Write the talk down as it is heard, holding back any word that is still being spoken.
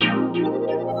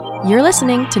You're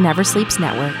listening to Never Sleeps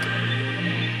Network.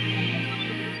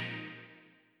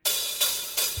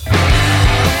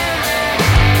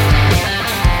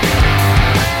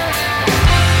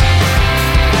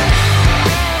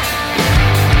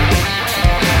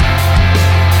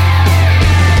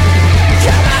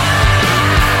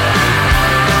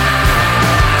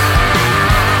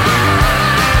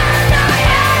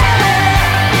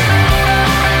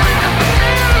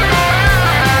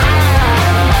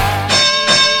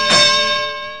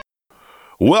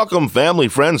 Welcome, family,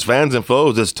 friends, fans, and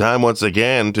foes. It's time once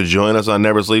again to join us on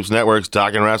Never Sleeps Network's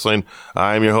Talking Wrestling.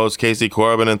 I'm your host, Casey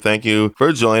Corbin, and thank you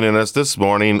for joining us this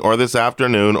morning or this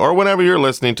afternoon or whenever you're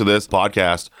listening to this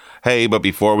podcast. Hey, but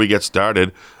before we get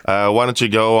started, why don't you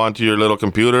go onto your little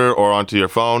computer or onto your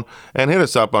phone and hit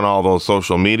us up on all those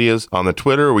social medias. On the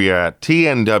Twitter, we are at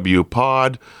TNW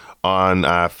Pod. On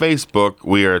Facebook,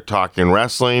 we are Talking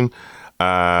Wrestling.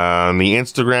 On the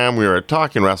Instagram, we are at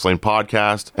Talking Wrestling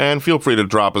Podcast, and feel free to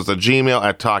drop us a Gmail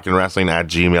at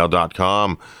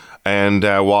talkingwrestling@gmail.com. And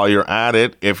while you're at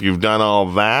it, if you've done all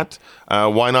that,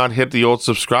 why not hit the old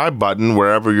subscribe button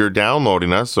wherever you're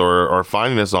downloading us or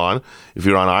finding us on. If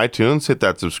you're on iTunes, hit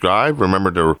that subscribe. Remember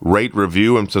to rate,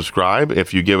 review, and subscribe.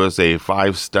 If you give us a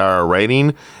 5-star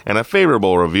rating and a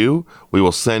favorable review, we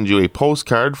will send you a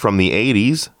postcard from the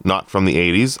 80s, not from the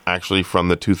 80s, actually from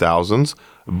the 2000s.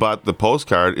 But the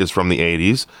postcard is from the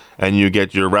 80s, and you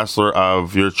get your wrestler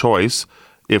of your choice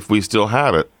if we still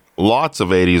have it. Lots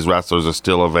of 80s wrestlers are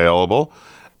still available.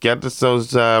 Get us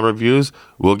those reviews.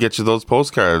 We'll get you those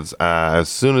postcards as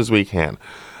soon as we can.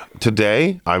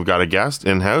 Today, I've got a guest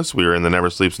in-house. We are in the Never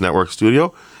Sleeps Network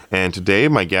studio, and today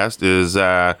my guest is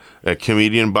a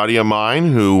comedian buddy of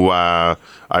mine who I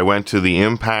went to the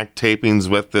Impact tapings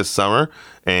with this summer.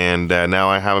 And now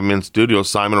I have him in studio,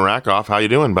 Simon Rakoff. How you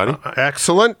doing, buddy?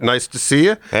 Excellent. Nice to see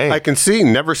you. Hey. I can see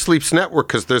Never Sleeps Network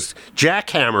because there's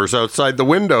jackhammers outside the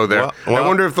window there. Well, I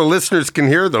wonder if the listeners can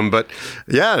hear them, but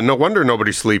yeah, no wonder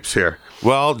nobody sleeps here.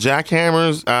 Well,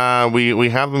 jackhammers, we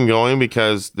have them going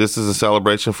because this is a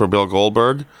celebration for Bill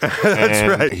Goldberg. That's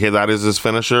right. That is his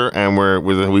finisher, and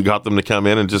we got them to come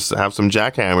in and just have some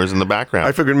jackhammers in the background.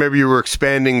 I figured maybe you were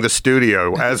expanding the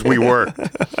studio as we work.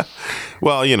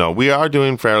 Well, we are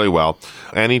doing fairly well.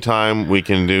 Anytime we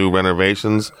can do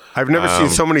renovations. I've never seen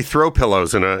so many throw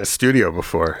pillows in a studio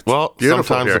before. It's beautiful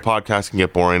sometimes here. the podcast can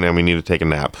get boring and we need to take a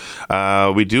nap.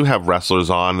 We do have wrestlers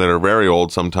on that are very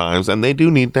old sometimes, and they do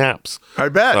need naps. I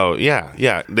bet. So,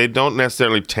 yeah. They don't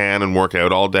necessarily tan and work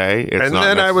out all day. And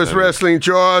then I was wrestling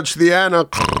George the Anna.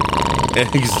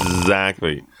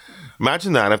 Exactly.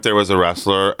 Imagine that if there was a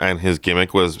wrestler and his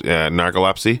gimmick was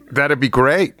narcolepsy. That'd be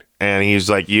great. And he's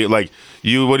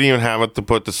you wouldn't even have it to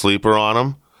put the sleeper on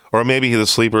him. Or maybe the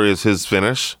sleeper is his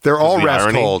finish. They're all rest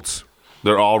irony. holds.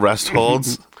 They're all rest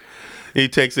holds. He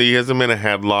has him in a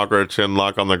headlock or a chin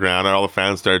lock on the ground, and all the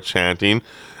fans start chanting,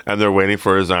 and they're waiting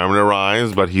for his arm to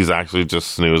rise, but he's actually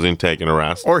just snoozing, taking a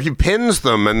rest. Or he pins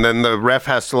them, and then the ref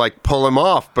has to pull him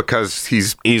off because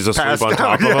he's asleep on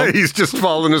top of him. He's just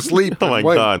falling asleep. Oh my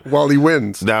God! While he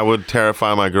wins, that would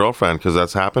terrify my girlfriend because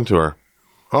that's happened to her.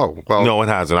 Oh well, no, it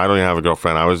hasn't. I don't even have a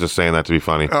girlfriend. I was just saying that to be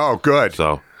funny. Oh, good.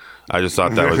 So I just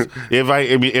thought that was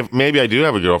if maybe I do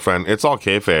have a girlfriend. It's all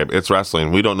kayfabe. It's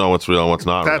wrestling. We don't know what's real and what's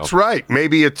not. That's real. right.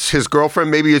 Maybe it's his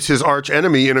girlfriend. Maybe it's his arch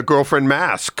enemy in a girlfriend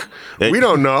mask. We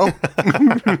don't know.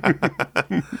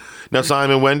 Now,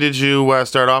 Simon, when did you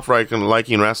start off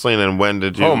liking wrestling, and when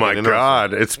did you? Oh my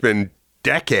God, it's been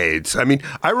decades. I mean,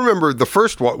 I remember the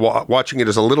first watching it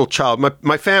as a little child.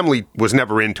 My family was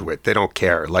never into it. They don't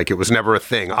care. It was never a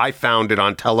thing. I found it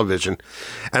on television.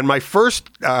 And my first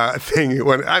thing,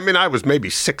 I was maybe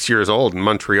 6 years old in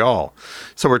Montreal.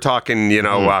 So we're talking,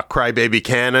 Crybaby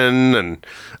Cannon and,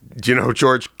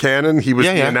 George Cannon. He was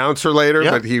the announcer later,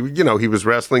 but he was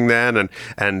wrestling then.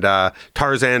 And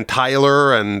Tarzan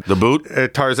Tyler and The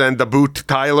Boot. Tarzan the Boot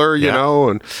Tyler,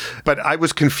 but I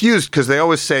was confused because they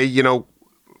always say,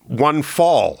 one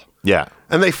fall. Yeah.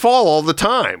 And they fall all the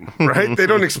time, right? They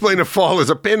don't explain a fall as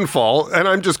a pinfall. And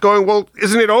I'm just going, well,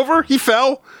 isn't it over? He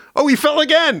fell. Oh, he fell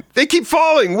again. They keep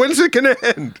falling. When's it going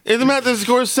to end? Isn't that the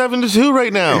score 7-2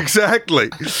 right now? Exactly.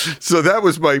 So that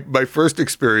was my first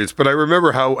experience. But I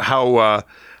remember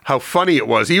how funny it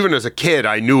was. Even as a kid,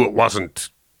 I knew it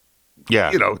wasn't.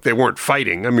 Yeah. They weren't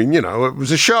fighting. I mean, it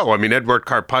was a show. I mean, Edward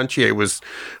Carpentier was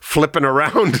flipping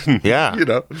around. And,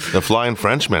 the Flying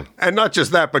Frenchman. And not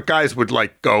just that, but guys would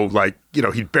go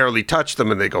he'd barely touch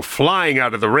them and they go flying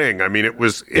out of the ring. I mean,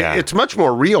 it's much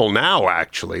more real now,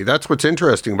 actually. That's what's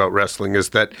interesting about wrestling is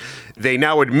that they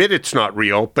now admit it's not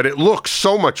real, but it looks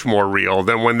so much more real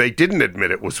than when they didn't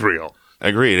admit it was real.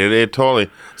 Agreed. It totally.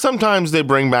 Sometimes they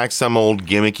bring back some old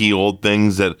gimmicky old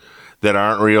things that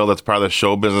aren't real. That's part of the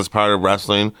show business part of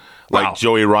wrestling, like Wow.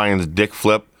 Joey Ryan's dick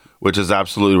flip, which is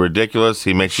absolutely ridiculous.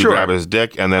 He makes you Sure. grab his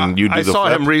dick and then you do I the saw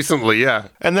flip. him recently, yeah.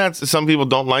 And that's, some people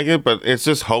don't like it, but it's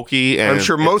just hokey. And I'm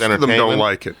sure it's most of them don't entertainment.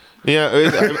 like it. Yeah,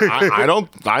 I don't.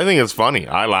 I think it's funny.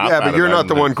 I laugh. Yeah, at but it. you're not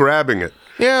the one grabbing it.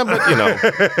 Yeah, but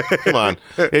come on.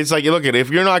 It's like, look at,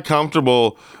 if you're not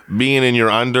comfortable being in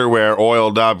your underwear,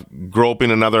 oiled up,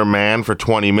 groping another man for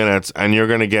 20 minutes, and you're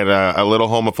going to get a little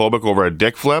homophobic over a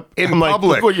dick flip, In I'm like,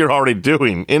 public. look what you're already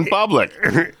doing in public.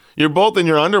 You're both in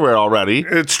your underwear already.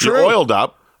 It's true. You're oiled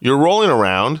up. You're rolling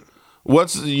around.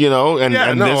 What's, and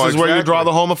Yeah, no, this is where you exactly. draw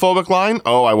the homophobic line?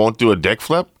 Oh, I won't do a dick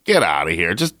flip? Get out of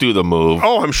here. Just do the move.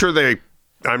 Oh, I'm sure they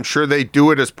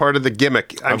do it as part of the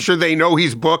gimmick. I'm sure they know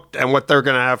he's booked and what they're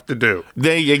going to have to do.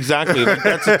 Exactly. Like,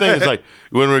 that's the thing. It's like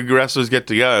when wrestlers get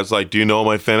together, it's like, do you know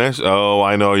my finish? Oh,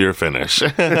 I know your finish. Do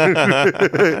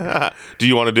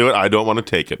you want to do it? I don't want to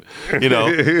take it.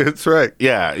 It's right.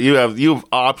 Yeah, you have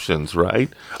options, right?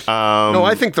 No,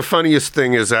 I think the funniest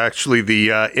thing is actually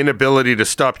the inability to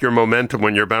stop your momentum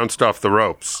when you're bounced off the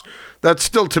ropes. That's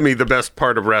still, to me, the best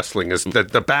part of wrestling is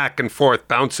the back and forth,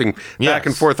 bouncing back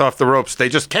and forth off the ropes. They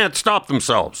just can't stop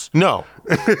themselves. No.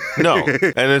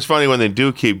 And it's funny when they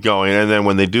do keep going, and then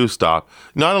when they do stop,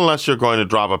 not unless you're going to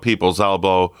drop a people's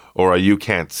elbow or a you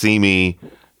can't see me,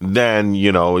 then,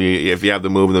 if you have the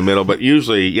move in the middle. But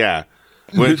usually, yeah.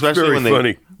 Especially very when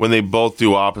funny. when they both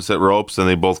do opposite ropes and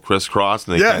they both crisscross.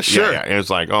 And they Yeah, sure. And it's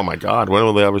like, oh my God, when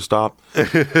will they ever stop? So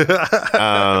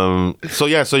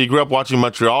you grew up watching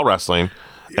Montreal wrestling.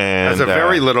 And, As a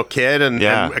very little kid, and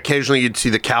yeah. occasionally you'd see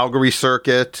the Calgary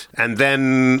circuit. And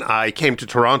then I came to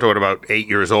Toronto at about 8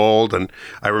 years old, and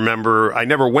I remember I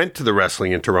never went to the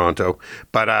wrestling in Toronto,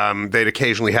 but they'd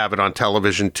occasionally have it on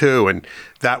television too. And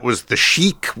that was the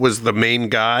Sheik was the main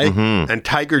guy, and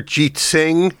Tiger Jeet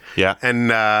Singh, Yeah. and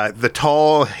the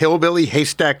tall hillbilly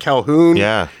Haystack Calhoun,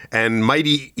 Yeah. and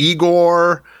Mighty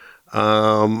Igor,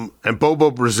 and Bobo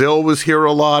Brazil was here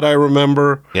a lot, I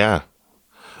remember. Yeah.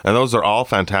 And those are all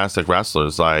fantastic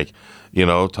wrestlers. Like,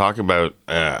 talk about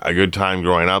a good time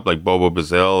growing up, like Bobo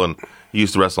Brazil, and he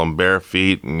used to wrestle on bare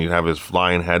feet, and you'd have his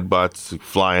flying headbutts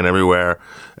flying everywhere.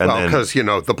 And Well, then because,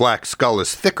 the black skull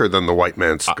is thicker than the white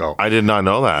man's skull. I did not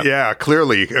know that. Yeah,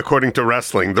 clearly, according to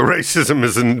wrestling, the racism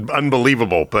is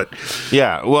unbelievable. But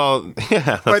Yeah. Well,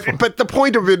 yeah. but the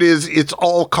point of it is, it's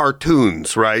all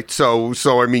cartoons, right? So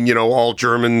I mean, all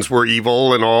Germans were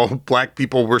evil and all black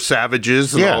people were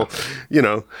savages. And Yeah. all,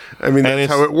 I mean, that's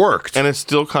how it worked. And it's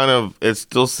still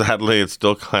sadly, it's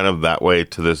still kind of that way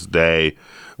to this day,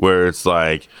 where it's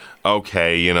like,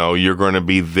 okay, you're going to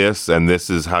be this, and this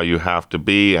is how you have to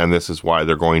be, and this is why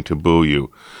they're going to boo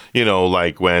you.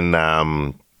 Like when,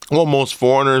 most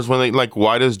foreigners, when they, like,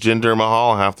 why does Jinder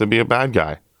Mahal have to be a bad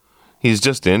guy? He's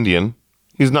just Indian.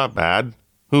 He's not bad.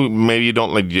 Maybe you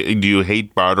don't, like, do you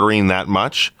hate bartering that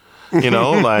much?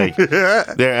 Like,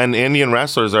 and Indian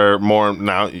wrestlers are more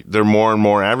now, they're more and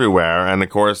more everywhere. And of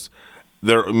course,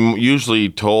 they're usually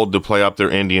told to play up their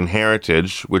Indian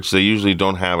heritage, which they usually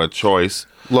don't have a choice.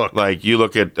 Look. Like, you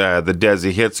look at the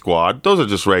Desi Hit Squad, those are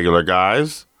just regular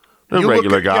guys. They're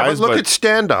regular guys. But look at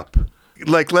stand-up.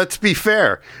 Like, let's be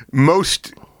fair.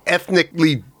 Most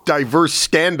ethnically diverse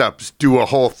stand-ups do a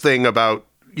whole thing about,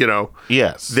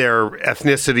 yes. their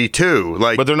ethnicity too.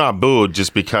 Like, But they're not booed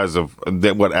just because of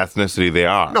what ethnicity they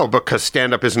are. no, because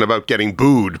stand-up isn't about getting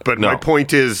booed. But my No.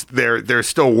 point is, they're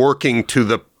still working to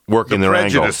the Their angle.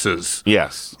 prejudices.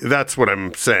 Yes. That's what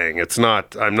I'm saying. It's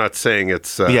not. I'm not saying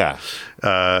it's. Yeah.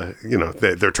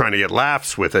 They're trying to get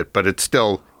laughs with it, but it's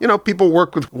still. People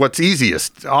work with what's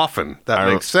easiest. Often that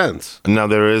makes sense. Now,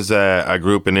 there is a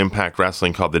group in Impact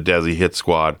Wrestling called the Desi Hit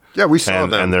Squad. Yeah, we saw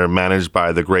them. And they're managed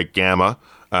by the Great Gamma,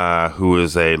 who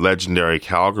is a legendary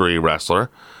Calgary wrestler,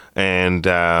 and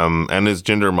is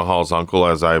Jinder Mahal's uncle,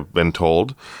 as I've been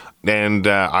told. And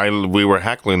we were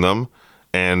heckling them,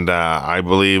 and I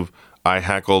believe I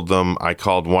heckled them. I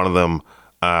called one of them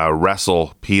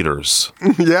Wrestle Peters.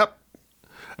 Yep.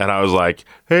 And I was like,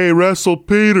 hey, Wrestle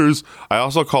Peters. I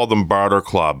also called them Barter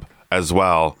Club as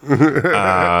well,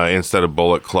 instead of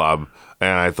Bullet Club.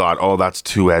 And I thought, oh, that's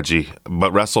too edgy.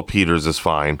 But Wrestle Peters is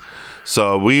fine.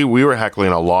 So we were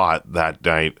heckling a lot that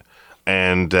night.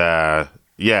 And I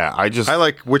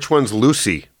like which one's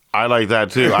Lucy. I like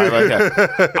that too. I like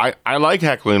that. I like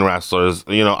heckling wrestlers.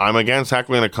 I'm against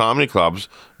heckling at comedy clubs,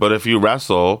 but if you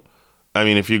wrestle, I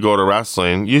mean, if you go to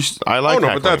wrestling, I like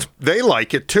heckling. But they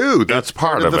like it too. That's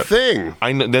part of the thing.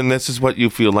 Then this is what you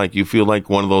feel like. You feel like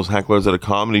one of those hecklers at a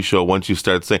comedy show once you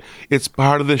start saying, it's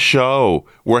part of the show.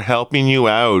 We're helping you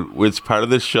out. It's part of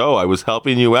the show. I was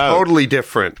helping you out. Totally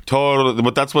different. Totally.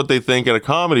 But that's what they think at a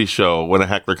comedy show when a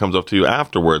heckler comes up to you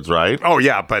afterwards, right? Oh,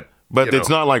 yeah, but it's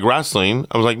not like wrestling.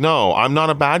 I was like, no, I'm not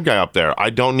a bad guy up there. I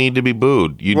don't need to be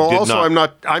booed.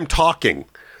 I'm talking.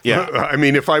 Yeah. I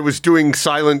mean, if I was doing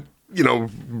silent,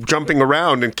 jumping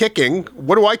around and kicking,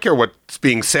 what do I care what's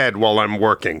being said while I'm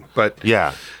working? But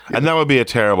yeah. And that would be a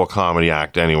terrible comedy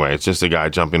act anyway. It's just a guy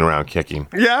jumping around kicking.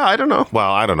 Yeah, I don't know.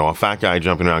 Well, I don't know. A fat guy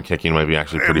jumping around kicking might be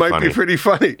actually pretty funny. It might be pretty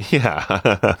funny. Yeah.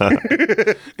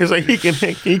 It's like he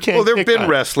can't. Well, there have been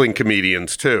wrestling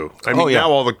comedians too. I mean, now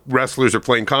all the wrestlers are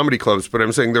playing comedy clubs, but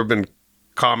I'm saying there have been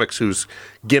comics whose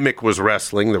gimmick was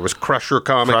wrestling. There was Crusher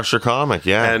Comic.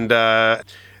 Yeah. And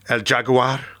El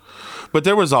Jaguar. But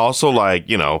there was also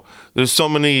there's so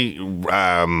many, look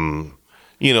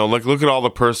at all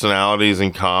the personalities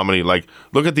in comedy. Like,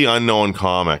 look at the unknown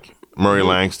comic, Murray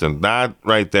Langston. That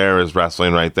right there is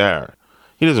wrestling right there.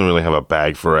 He doesn't really have a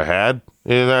bag for a head.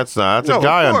 Yeah, that's a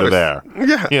guy under there.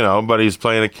 Yeah. But he's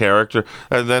playing a character.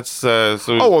 And that's,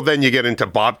 then you get into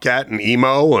Bobcat and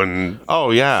Emo and...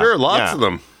 Oh, yeah. Sure, lots of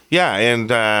them. Yeah, and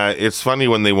it's funny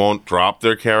when they won't drop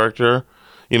their character.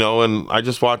 And I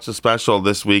just watched a special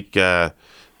this week. They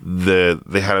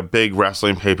had a big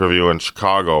wrestling pay-per-view in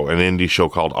Chicago, an indie show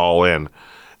called All In.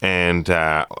 And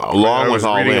along with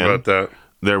All In,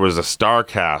 there was a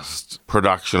StarCast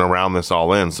production around this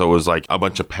All In. So it was like a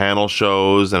bunch of panel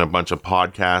shows and a bunch of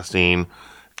podcasting.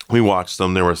 We watched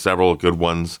them. There were several good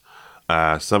ones,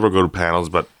 several good panels,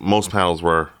 but most panels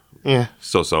were,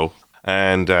 so-so.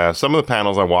 And some of the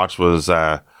panels I watched was...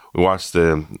 we watched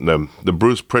the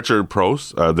Bruce Pritchard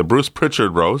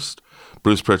roast.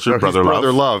 Bruce Pritchard,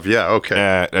 Brother Love. Yeah,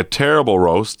 okay. A terrible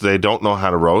roast. They don't know how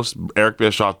to roast. Eric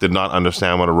Bischoff did not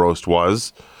understand what a roast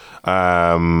was.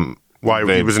 Why,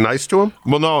 he was nice to him?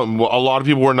 Well, no. A lot of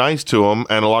people were nice to him,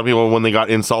 and a lot of people, when they got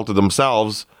insulted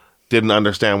themselves, didn't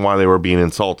understand why they were being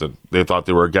insulted. They thought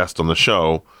they were a guest on the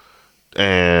show,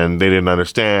 and they didn't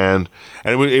understand,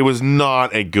 and it was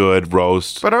not a good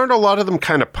roast. But aren't a lot of them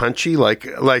kind of punchy? Like,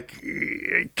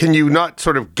 can you not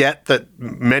sort of get that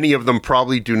many of them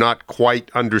probably do not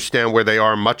quite understand where they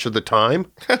are much of the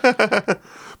time?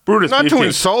 Brutus not Beefcake, to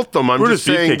insult them. I'm Brutus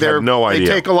just saying they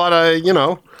take a lot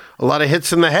of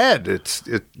hits in the head.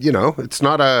 It's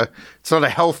not a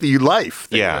healthy life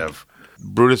they live.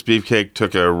 Brutus Beefcake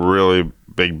took a really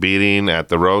big beating at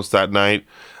the roast that night.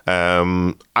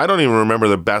 I don't even remember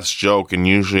the best joke, and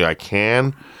usually I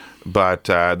can, but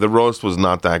the roast was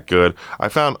not that good. I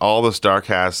found all the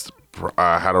StarCast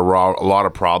had a lot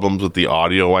of problems with the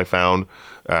audio. I found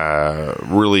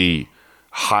really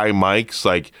high mics,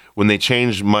 like when they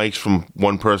change mics from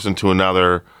one person to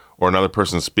another, or another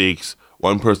person speaks,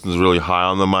 one person's really high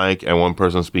on the mic, and one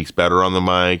person speaks better on the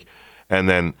mic, and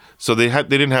then so they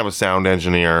didn't have a sound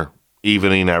engineer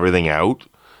evening everything out,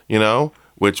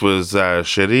 which was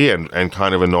shitty and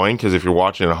kind of annoying, because if you're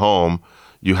watching at home,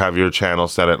 you have your channel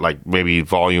set at like maybe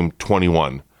volume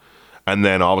 21. And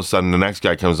then all of a sudden the next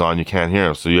guy comes on, you can't hear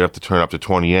him, so you have to turn up to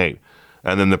 28.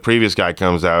 And then the previous guy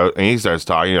comes out and he starts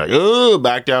talking, you're like, oh,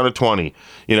 back down to 20.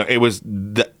 It was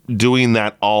doing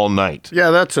that all night.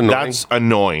 Yeah, that's annoying. That's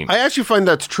annoying. I actually find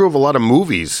that's true of a lot of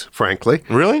movies, frankly.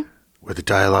 Really? Where the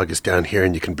dialogue is down here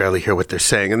and you can barely hear what they're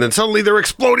saying. And then suddenly they're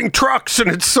exploding trucks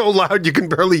and it's so loud you can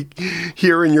barely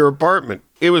hear in your apartment.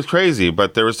 It was crazy,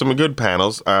 but there were some good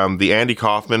panels. The Andy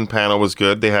Kaufman panel was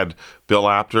good. They had Bill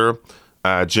Apter,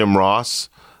 Jim Ross,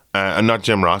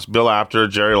 Bill Apter,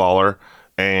 Jerry Lawler,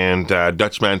 and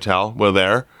Dutch Mantel were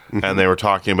there. Mm-hmm. And they were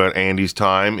talking about Andy's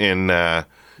time in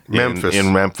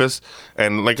Memphis.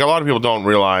 And like a lot of people don't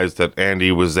realize that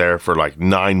Andy was there for like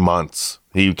 9 months.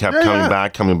 He kept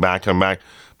coming back.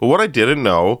 But what I didn't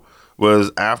know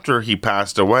was after he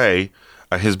passed away,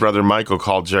 his brother Michael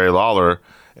called Jerry Lawler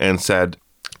and said,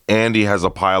 Andy has a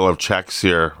pile of checks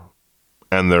here,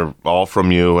 and they're all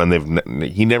from you, and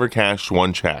he never cashed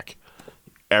one check.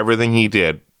 Everything he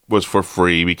did was for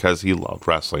free because he loved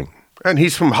wrestling. And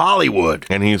he's from Hollywood.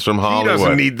 He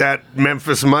doesn't need that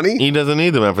Memphis money. He doesn't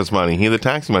need the Memphis money. He had the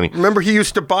taxi money. Remember, he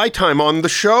used to buy time on the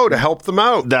show to help them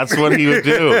out. That's what he would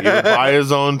do. He would buy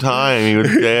his own time. He would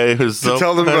it was so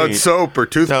tell them about soap or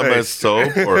toothpaste. Tell them about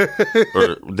soap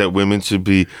or that women should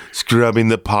be scrubbing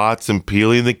the pots and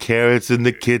peeling the carrots in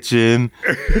the kitchen.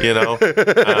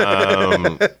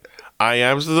 I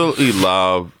absolutely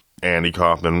love Andy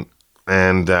Kaufman.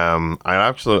 And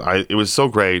it was so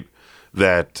great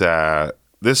that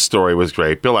this story was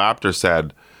great. Bill Apter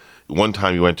said, one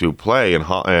time he went to a play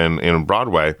in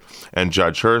Broadway, and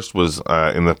Judge Hurst was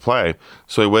in the play.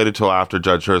 So he waited till after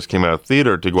Judge Hurst came out of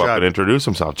theater to go up and introduce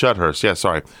himself. Judd Hurst, yeah,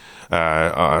 sorry.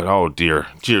 Oh dear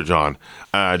John.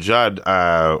 Judd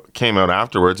came out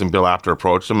afterwards, and Bill Apter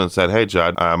approached him and said, "Hey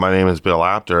Judd, my name is Bill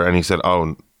Apter." And he said,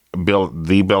 "Oh,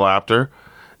 Bill Apter?"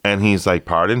 And he's like,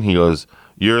 "Pardon?" He goes,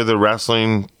 "You're the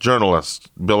wrestling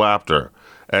journalist, Bill Apter."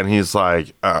 And he's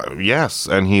like, "Yes."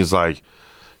 And he's like,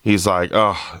 you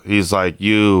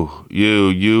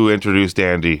introduced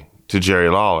Andy to Jerry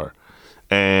Lawler.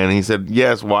 And he said,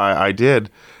 "Yes, why I did."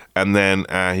 And then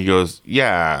he goes,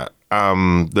 "Yeah,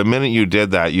 the minute you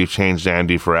did that, you changed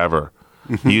Andy forever.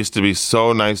 He used to be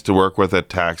so nice to work with at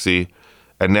Taxi,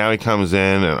 and now he comes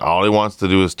in and all he wants to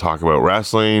do is talk about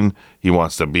wrestling. He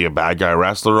wants to be a bad guy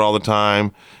wrestler all the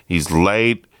time. He's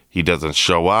late. He doesn't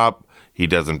show up. He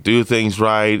doesn't do things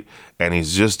right, and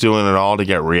he's just doing it all to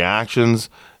get reactions."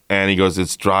 And he goes,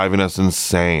 "It's driving us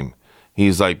insane."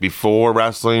 He's like, before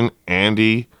wrestling,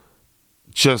 Andy,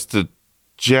 just a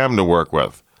gem to work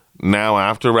with. Now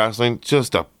after wrestling,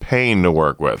 just a pain to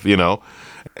work with, you know?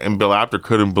 And Bill Apter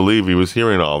couldn't believe he was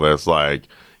hearing all this. Like,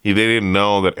 they didn't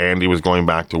know that Andy was going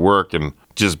back to work and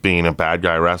just being a bad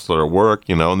guy wrestler at work,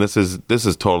 you know? And this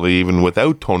is totally even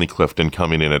without Tony Clifton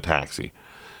coming in a Taxi,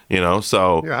 you know?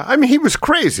 So yeah, I mean, he was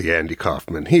crazy, Andy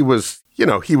Kaufman. He was, you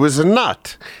know, he was a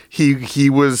nut. He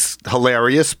was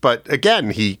hilarious, but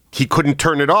again, he couldn't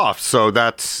turn it off. So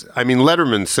that's, I mean,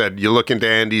 Letterman said, you look into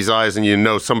Andy's eyes and you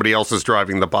know somebody else is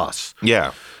driving the bus.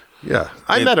 yeah. Yeah.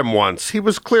 I met him once. He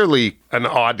was clearly an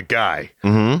odd guy.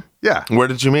 Mm-hmm. Yeah. Where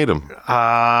did you meet him?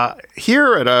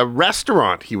 Here at a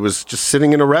restaurant. He was just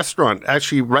sitting in a restaurant,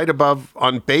 actually right above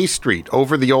on Bay Street,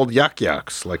 over the old Yuck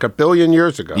Yucks, like 1 billion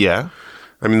years ago. Yeah.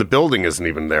 I mean, the building isn't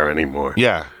even there anymore.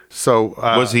 Yeah. So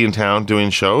was he in town doing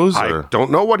shows? I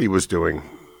don't know what he was doing.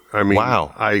 I mean,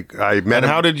 wow. I met and him.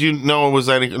 how did you know it was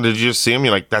Andy? Did you just see him?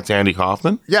 You're like, that's Andy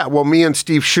Kaufman? Yeah, well, me and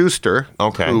Steve Schuster,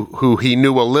 okay, who he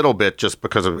knew a little bit just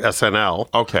because of SNL,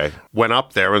 okay, went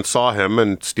up there and saw him,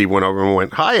 and Steve went over and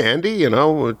went, "Hi, Andy, you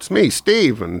know, it's me,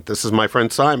 Steve, and this is my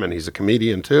friend Simon. He's a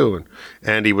comedian too." And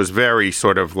Andy was very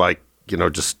sort of like, you know,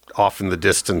 just off in the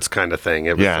distance kind of thing.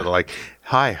 It was sort of like,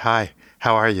 hi,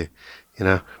 how are you? You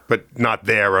know, but not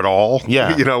there at all.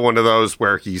 Yeah. You know, one of those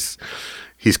where he's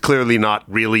clearly not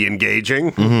really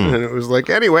engaging. Mm-hmm. And it was like,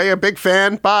 anyway, a big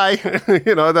fan. Bye.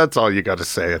 You know, that's all you got to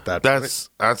say at that point.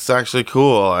 That's actually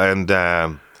cool. And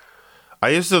I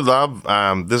used to love,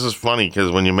 this is funny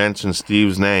because when you mentioned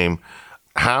Steve's name,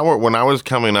 Howard, when I was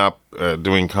coming up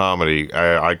doing comedy,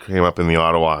 I came up in the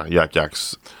Ottawa Yuck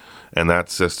Yucks and that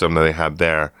system that they had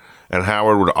there. And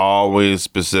Howard would always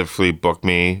specifically book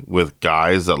me with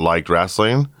guys that liked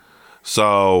wrestling.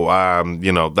 So,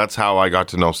 you know, that's how I got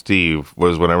to know Steve,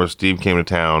 was whenever Steve came to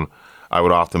town, I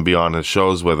would often be on his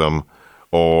shows with him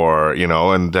or, you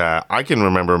know, and I can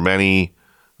remember many,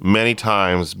 many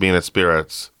times being at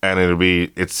Spirits and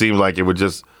it seemed like it would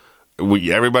just,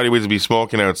 everybody would be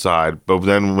smoking outside, but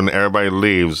then when everybody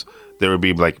leaves, there would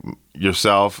be like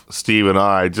yourself, Steve, and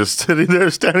I just standing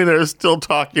there still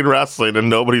talking wrestling and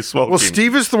nobody smoking. Well,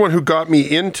 Steve is the one who got me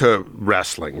into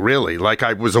wrestling, really. Like,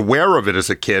 I was aware of it as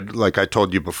a kid, like I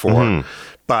told you before,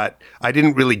 but I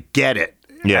didn't really get it.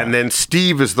 Yeah. And then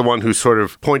Steve is the one who sort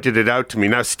of pointed it out to me.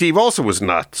 Now, Steve also was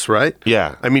nuts, right?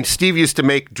 Yeah. I mean, Steve used to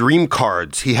make dream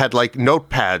cards. He had like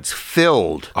notepads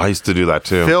filled. I used to do that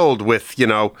too. Filled with, you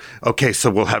know, okay,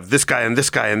 so we'll have this guy and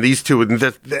these two,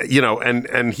 and you know,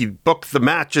 and he'd book the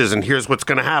matches, and here's what's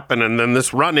going to happen, and then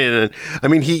this run in. And I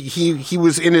mean, he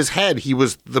was in his head. He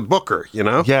was the booker, you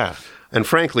know? Yeah. And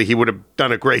frankly, he would have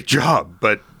done a great job,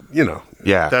 but, you know,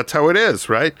 yeah, that's how it is,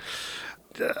 right?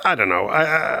 I don't know.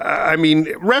 I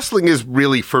mean, wrestling is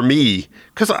really for me,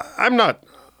 because I'm not,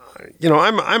 you know,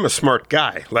 I'm a smart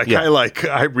guy. Like, yeah.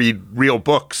 I read real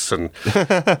books and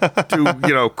do,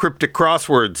 you know, cryptic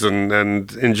crosswords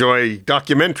and enjoy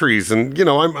documentaries. And, you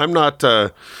know, I'm not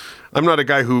a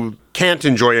guy who can't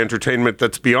enjoy entertainment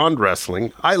that's beyond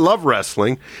wrestling. I love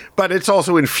wrestling, but it's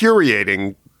also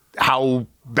infuriating how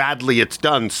badly it's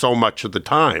done so much of the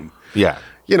time. Yeah.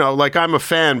 You know, like, I'm a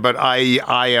fan, but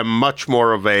I am much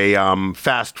more of a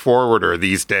fast forwarder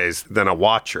these days than a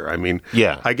watcher. I mean,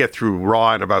 yeah. I get through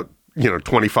Raw in about, you know,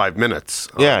 25 minutes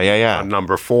on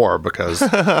number 4 because,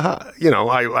 you know,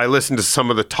 I listen to some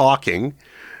of the talking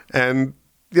and,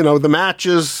 you know, the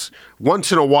matches,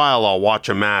 once in a while I'll watch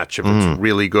a match if it's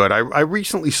really good. I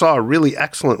recently saw a really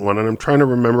excellent one, and I'm trying to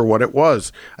remember what it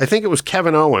was. I think it was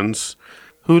Kevin Owens.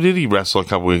 Who did he wrestle a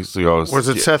couple weeks ago? Was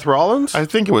it Seth Rollins? I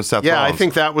think it was Seth Rollins. Yeah, I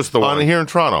think that was the one. Here in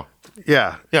Toronto.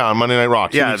 Yeah. Yeah, on Monday Night Raw.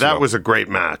 Yeah, that was a great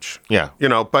match. Yeah. You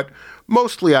know, but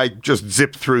mostly I just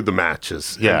zip through the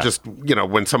matches. Yeah. And just,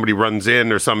 when somebody runs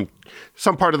in or some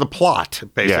part of the plot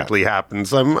basically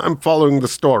happens, I'm following the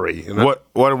story. What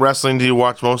wrestling do you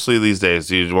watch mostly these days?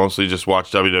 Do you mostly just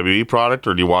watch WWE product,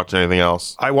 or do you watch anything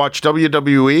else? I watch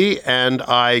WWE, and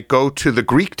I go to the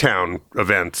Greektown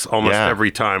events almost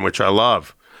every time, which I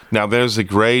love. Now, there's a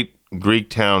great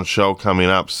Greektown show coming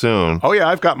up soon. Oh, yeah,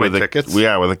 I've got my tickets.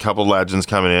 With a couple legends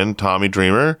coming in. Tommy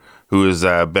Dreamer, who has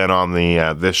been on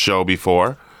this show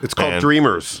before. It's called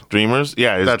Dreamers. Dreamers?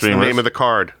 Yeah, it's That's Dreamers. the name of the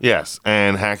card. Yes,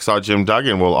 and Hacksaw Jim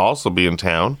Duggan will also be in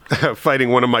town.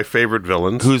 Fighting one of my favorite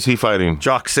villains. Who's he fighting?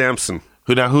 Jock Sampson.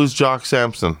 Who's Jock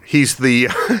Sampson? He's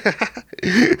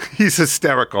he's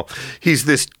hysterical. He's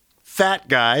this fat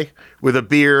guy with a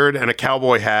beard and a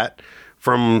cowboy hat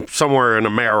from somewhere in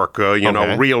America,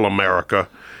 real America.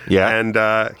 Yeah. And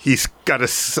he's got a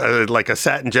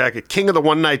satin jacket. King of the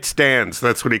one-night stands.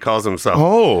 That's what he calls himself.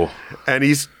 Oh. And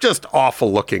he's just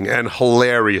awful looking and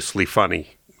hilariously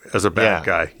funny as a bad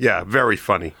guy. Yeah, very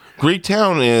funny.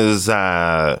 Greektown is,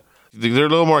 they're a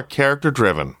little more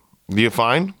character-driven. Do you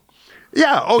find?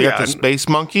 Yeah. Oh, They yeah. got the Space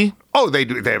Monkey? Oh, they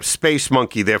do. They have Space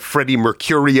Monkey. They have Freddie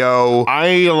Mercurio.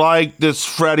 I like this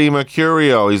Freddie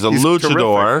Mercurio. He's a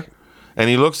luchador, terrific. and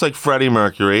he looks like Freddie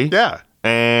Mercury. Yeah.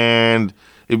 And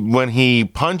when he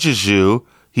punches you,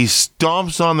 he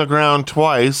stomps on the ground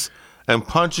twice and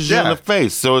punches you in the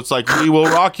face. So it's like, we will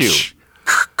rock you.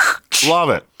 Love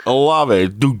it. I love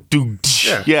it.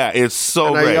 Yeah, it's so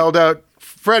And great. I yelled out,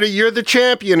 Freddie, you're the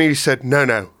champion. And he said,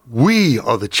 no, we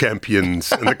are the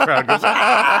champions. And the crowd goes,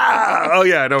 ah! Oh,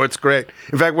 yeah, no, it's great.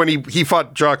 In fact, when he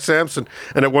fought Jock Sampson,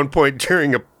 and at one point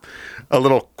during a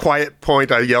little quiet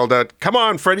point, I yelled out, come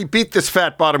on, Freddie, beat this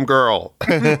fat bottom girl.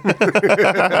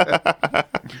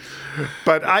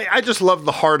 But I just love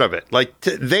the heart of it. Like,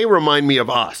 they remind me of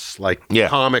us, like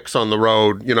comics on the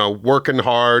road, working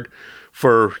hard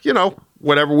for,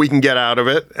 whatever we can get out of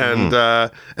it,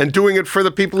 and doing it for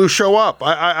the people who show up.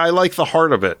 I like the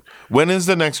heart of it. When is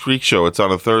the next Greek show? It's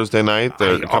on a Thursday night?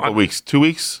 A couple of weeks? 2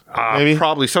 weeks? Maybe?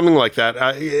 Probably something like that.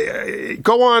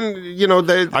 Go on,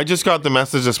 I just got the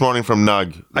message this morning from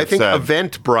Nug. I think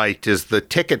Eventbrite is the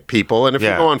ticket people. And if you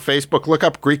go on Facebook, look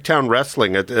up Greektown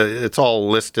Wrestling. It's all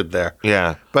listed there.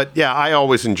 Yeah. But yeah, I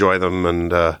always enjoy them,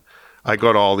 and I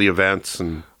go to all the events.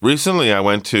 And recently I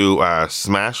went to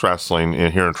Smash Wrestling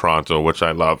here in Toronto, which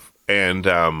I love. And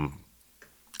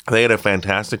they had a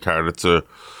fantastic card.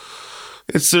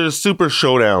 It's their Super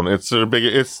Showdown. It's their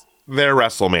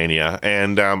WrestleMania.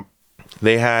 And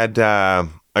they had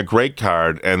a great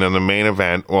card. And then the main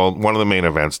event, one of the main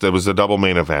events, there was a double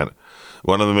main event.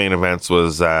 One of the main events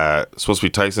was supposed to be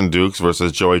Tyson Dukes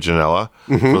versus Joey Janela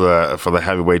for the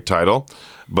heavyweight title.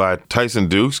 But Tyson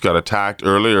Dukes got attacked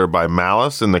earlier by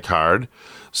Malice in the card.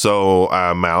 So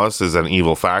Malice is an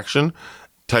evil faction.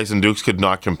 Tyson Dukes could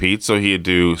not compete, so he had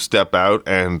to step out,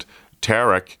 and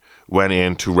Tarek went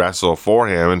in to wrestle for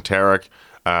him. And Tarek,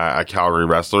 a Calgary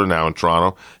wrestler now in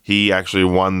Toronto, he actually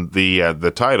won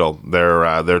the title,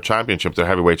 their championship, their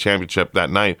heavyweight championship that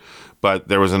night. But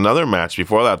there was another match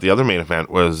before that. The other main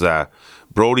event was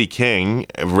Brody King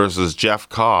versus Jeff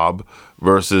Cobb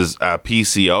versus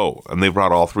PCO. And they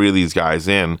brought all three of these guys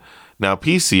in. Now,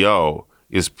 PCO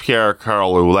is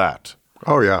Pierre-Carl Ouellette.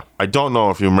 Oh, yeah. I don't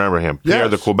know if you remember him. Pierre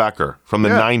the Quebecer from the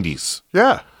 90s.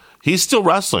 Yeah. He's still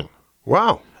wrestling.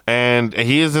 Wow. And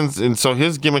he is, and so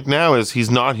his gimmick now is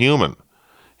he's not human.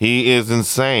 He is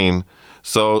insane.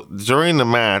 So during the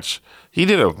match, he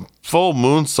did a full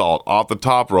moonsault off the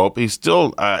top rope. He's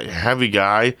still a heavy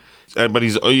guy, but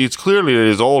he's clearly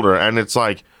he's older. And it's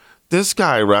like, this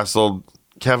guy wrestled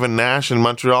Kevin Nash in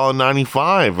Montreal in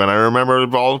 '95, and I remember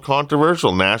it all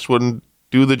controversial. Nash wouldn't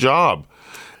do the job,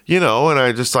 and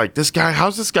I just like, this guy,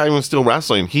 how's this guy even still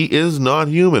wrestling? He is not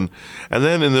human. And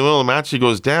then in the middle of the match, he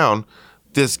goes down.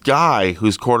 This guy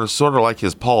who's sort of like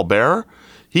his Paul Bearer,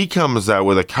 he comes out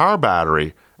with a car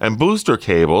battery and booster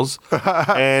cables,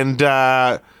 and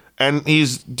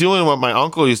he's doing what my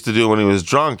uncle used to do when he was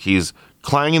drunk. He's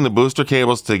clanging the booster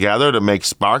cables together to make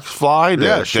sparks fly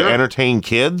to entertain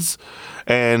kids.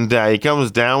 And he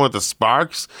comes down with the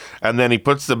sparks, and then he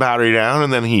puts the battery down,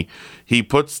 and then he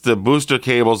puts the booster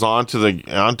cables onto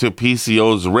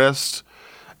PCO's wrist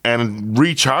and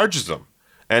recharges them.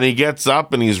 And he gets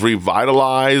up and he's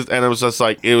revitalized, and it was just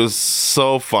like, it was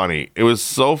so funny. It was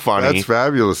so funny. That's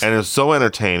fabulous. And it was so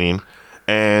entertaining.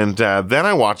 And then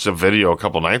I watched a video a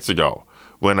couple nights ago.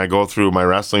 When I go through my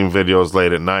wrestling videos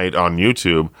late at night on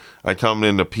YouTube, I come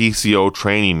into PCO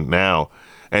training now,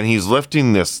 and he's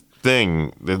lifting this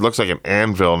thing that looks like an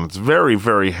anvil, and it's very,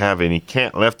 very heavy, and he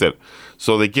can't lift it.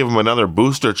 So they give him another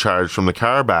booster charge from the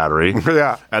car battery.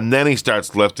 Yeah. And then he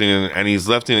starts lifting, and he's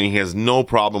lifting, and he has no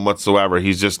problem whatsoever.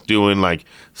 He's just doing like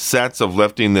sets of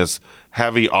lifting this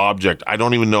heavy object. I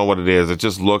don't even know what it is. It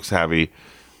just looks heavy.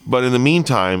 But in the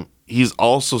meantime, he's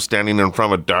also standing in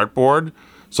front of a dartboard.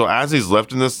 So as he's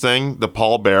lifting this thing, the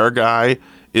Paul Bearer guy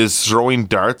is throwing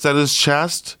darts at his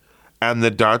chest, and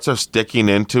the darts are sticking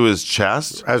into his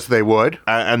chest. As they would.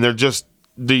 And they're just,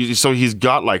 so he's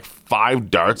got like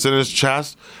 5 darts in his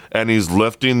chest, and he's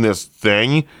lifting this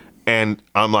thing, and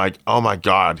I'm like, oh my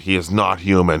God, he is not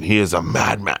human. He is a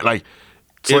madman. Like,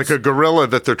 It's like a gorilla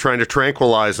that they're trying to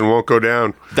tranquilize and won't go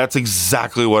down. That's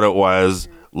exactly what it was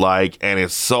like, and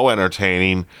it's so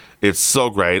entertaining. It's so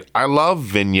great. I love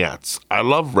vignettes. I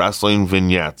love wrestling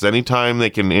vignettes. Anytime they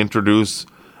can introduce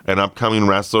an upcoming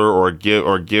wrestler or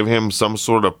give him some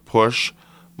sort of push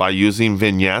by using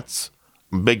vignettes,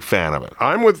 I'm a big fan of it.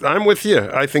 I'm with you.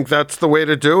 I think that's the way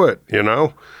to do it, you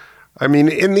know? I mean,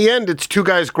 in the end, it's 2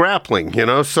 guys grappling, you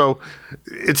know? So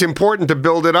it's important to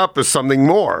build it up as something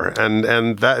more,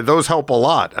 and those help a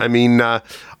lot. I mean,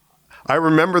 I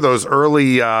remember those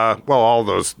early, all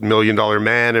those $1 Million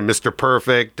Man and Mr.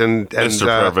 Perfect and Mr.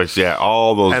 Perfect, yeah,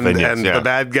 all those vignettes, and yeah. the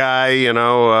bad guy, you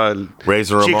know,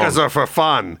 Razor Ramon. Chicas are for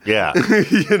fun. Yeah.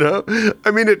 You know?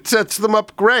 I mean, it sets them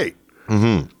up great.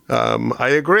 Mm-hmm. I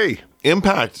agree.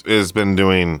 Impact has been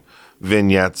doing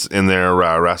vignettes in their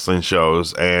wrestling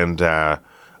shows, and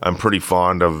I'm pretty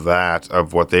fond of that,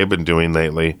 of what they've been doing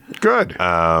lately. Good.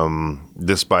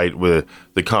 Despite with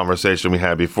the conversation we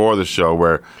had before the show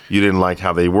where you didn't like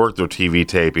how they work their TV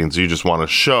tapings, you just want to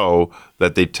show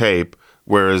that they tape,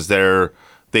 whereas they're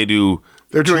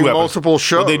doing multiple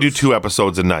shows. Well, they do 2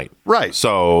 episodes a night. Right.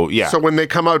 So, yeah. So when they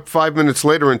come out 5 minutes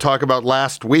later and talk about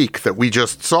last week that we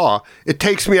just saw, it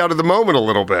takes me out of the moment a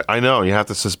little bit. I know. You have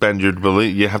to suspend your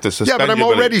belief. You have to suspend Yeah, but I'm your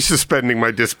already belief. suspending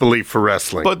my disbelief for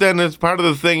wrestling. But then it's part of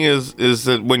the thing is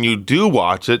that when you do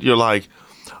watch it, you're like,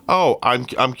 oh, I'm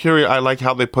curious. I like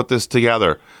how they put this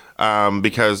together.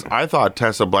 Because I thought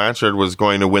Tessa Blanchard was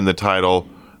going to win the title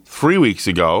 3 weeks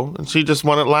ago, and she just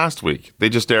won it last week. They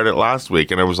just aired it last week,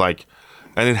 and it was like,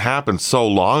 and it happened so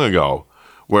long ago,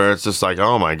 where it's just like,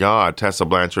 oh my God, Tessa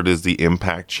Blanchard is the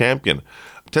Impact champion.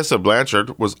 Tessa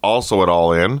Blanchard was also at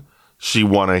All In. She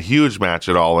won a huge match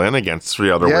at All In against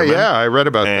 3 other women. Yeah, I read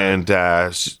about that.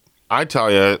 And I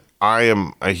tell you, I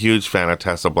am a huge fan of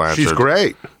Tessa Blanchard. She's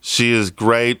great. She is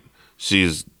great.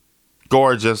 She's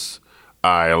gorgeous.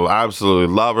 I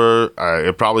absolutely love her.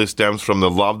 It probably stems from the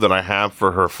love that I have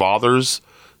for her fathers.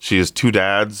 She has 2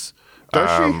 dads. Does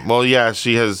she? Well, yeah,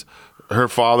 she has. Her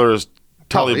father is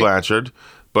Tully Blanchard,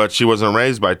 but she wasn't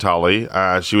raised by Tully.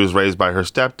 She was raised by her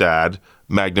stepdad,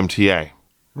 Magnum TA.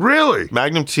 Really?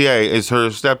 Magnum TA is her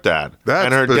stepdad. That's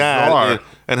and her bizarre.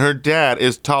 her dad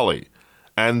is Tully.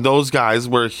 And those guys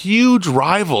were huge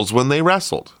rivals when they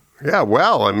wrestled. Yeah,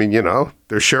 well, I mean, you know,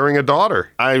 they're sharing a daughter.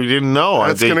 I didn't know.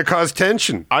 That's going to cause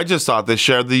tension. I just thought they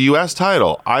shared the U.S.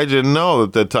 title. I didn't know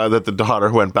that the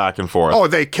daughter went back and forth. Oh,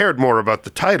 they cared more about the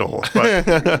title.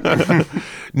 But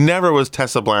Never was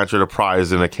Tessa Blanchard a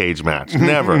prize in a cage match.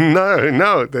 Never.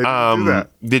 no, they didn't do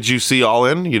that. Did you see All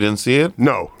In? You didn't see it?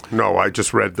 No, I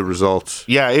just read the results.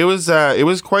 Yeah, it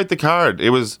was quite the card.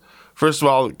 It was, first of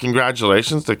all,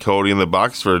 congratulations to Cody and the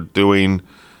Bucks for doing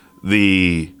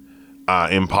the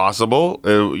impossible.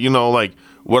 You know, like,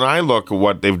 when I look at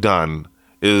what they've done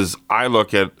is I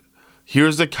look at,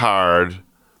 here's the card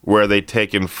where they've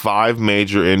taken 5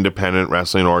 major independent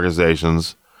wrestling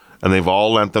organizations and they've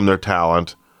all lent them their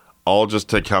talent, all just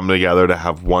to come together to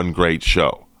have one great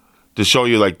show. To show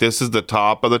you, like, this is the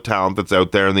top of the talent that's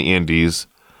out there in the indies.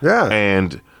 Yeah.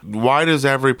 And why does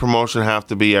every promotion have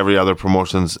to be every other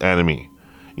promotion's enemy?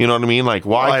 You know what I mean? Like,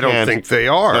 why Well, I don't think they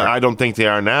are. I don't think they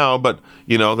are now, but,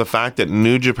 you know, the fact that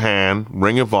New Japan,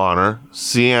 Ring of Honor,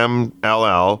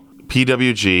 CMLL,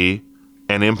 PWG,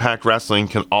 and Impact Wrestling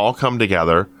can all come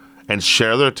together and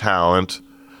share their talent,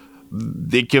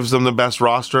 it gives them the best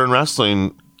roster in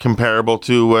wrestling comparable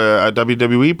to a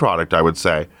WWE product, I would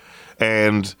say.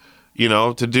 And, you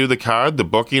know, to do the card, the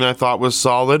booking I thought was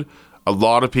solid. A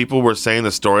lot of people were saying the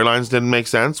storylines didn't make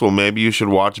sense. Well, maybe you should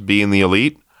watch Being the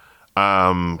Elite.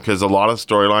 Because a lot of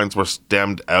storylines were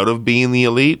stemmed out of Being the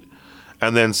Elite,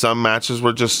 and then some matches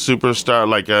were just superstar,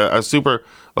 like a super,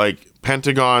 like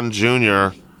Pentagon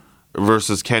Jr.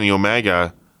 versus Kenny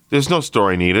Omega. There's no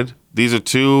story needed. These are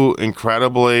 2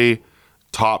 incredibly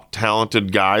top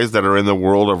talented guys that are in the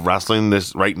world of wrestling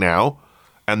this right now,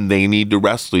 and they need to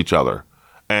wrestle each other.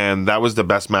 And that was the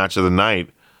best match of the night.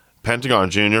 Pentagon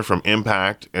Jr. from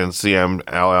Impact and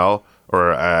CMLL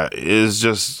is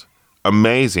just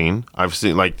amazing. I've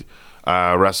seen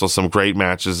wrestle some great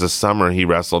matches this summer. He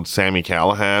wrestled Sami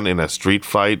Callihan in a street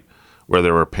fight where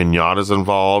there were pinatas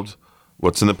involved.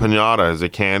 What's in the pinata? Is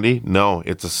it candy? No,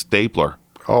 it's a stapler.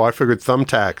 Oh, I figured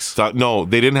thumbtacks. No,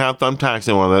 they didn't have thumbtacks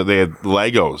in one. They had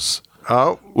Legos.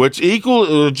 Oh. Which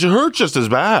hurt just as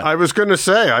bad. I was going to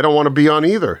say, I don't want to be on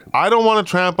either. I don't want to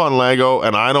tramp on Lego,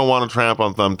 and I don't want to tramp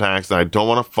on thumbtacks, and I don't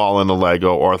want to fall into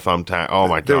Lego or thumbtack. Oh,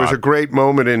 my God. There was a great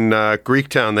moment in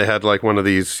Greektown. They had like one of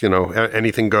these,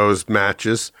 anything goes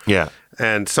matches. Yeah.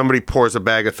 And somebody pours a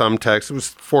bag of thumbtacks. It was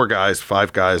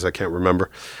 5 guys, I can't remember.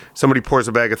 Somebody pours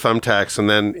a bag of thumbtacks, and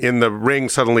then in the ring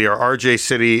suddenly are RJ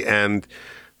City and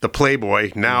the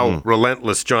Playboy, now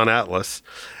relentless John Atlas.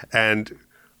 And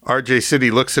RJ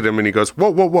City looks at him and he goes, whoa,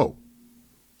 whoa, whoa.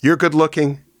 You're good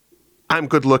looking. I'm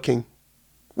good looking.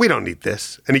 We don't need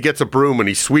this. And he gets a broom and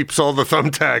he sweeps all the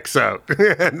thumbtacks out.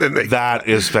 And then that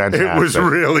is fantastic. It was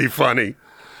really funny.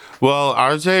 Well,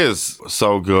 RJ is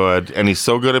so good, and he's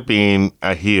so good at being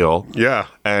a heel. Yeah.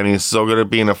 And he's so good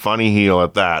at being a funny heel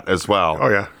at that as well. Oh,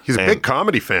 yeah. He's a big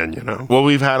comedy fan, Well,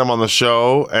 we've had him on the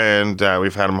show, and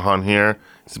we've had him on here.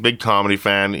 He's a big comedy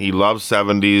fan. He loves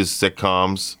 70s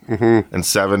sitcoms and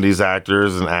 70s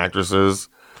actors and actresses.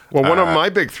 Well, one of my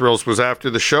big thrills was after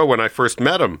the show when I first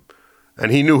met him.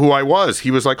 And he knew who I was.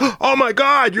 He was like, oh, my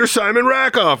God, you're Simon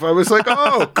Rakoff. I was like,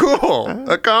 oh,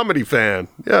 cool. A comedy fan.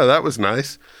 Yeah, that was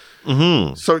nice.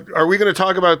 Mm-hmm. So are we going to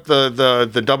talk about the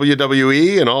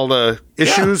WWE and all the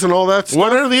issues and all that stuff?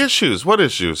 What are the issues? What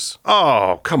issues?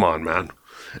 Oh, come on, man.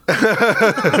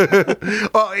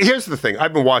 Well, here's the thing.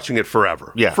 I've been watching it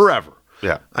forever. Yeah. Forever.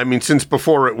 Yeah. I mean, since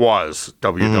before it was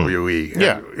WWE.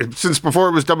 Yeah. Since before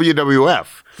it was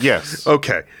WWF. Yes.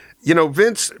 Okay.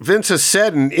 Vince has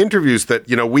said in interviews that,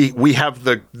 we have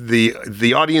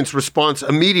the audience response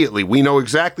immediately. We know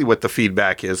exactly what the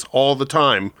feedback is all the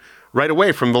time, right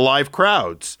away from the live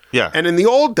crowds. Yeah. And in the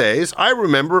old days, I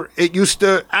remember it used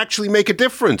to actually make a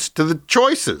difference to the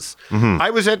choices. I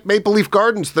was at Maple Leaf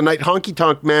Gardens the night Honky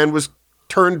Tonk Man was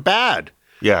turned bad.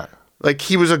 Yeah. Like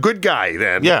he was a good guy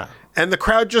then. Yeah. And the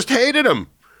crowd just hated him.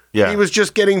 Yeah. He was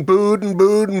just getting booed and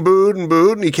booed and booed and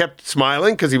booed, and he kept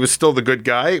smiling because he was still the good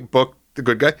guy, booked the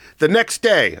good guy. The next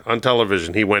day on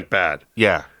television, he went bad.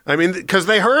 Yeah. I mean, because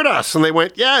they heard us, and they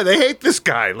went, yeah, they hate this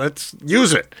guy. Let's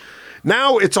use it.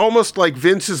 Now it's almost like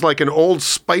Vince is like an old,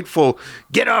 spiteful,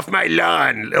 get off my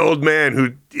lawn, old man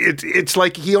who, it's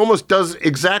like he almost does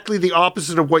exactly the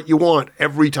opposite of what you want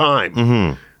every time.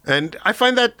 Mm-hmm. And I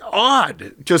find that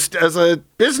odd, just as a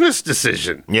business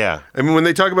decision. Yeah. I mean, when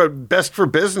they talk about best for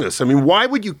business, I mean, why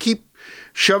would you keep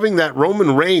shoving that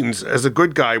Roman Reigns as a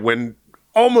good guy when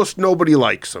almost nobody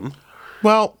likes him?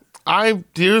 Well,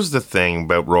 here's the thing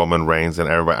about Roman Reigns and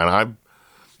everybody, and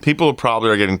people probably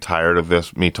are getting tired of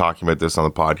this, me talking about this on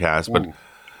the podcast,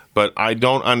 but I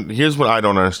don't, here's what I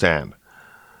don't understand.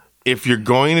 If you're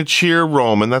going to cheer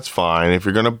Roman, that's fine. If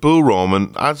you're going to boo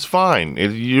Roman, that's fine.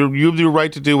 You have the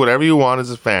right to do whatever you want as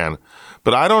a fan.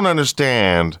 But I don't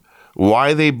understand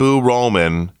why they boo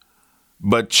Roman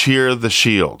but cheer the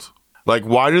Shield. Like,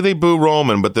 why do they boo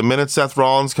Roman, but the minute Seth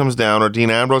Rollins comes down or Dean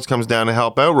Ambrose comes down to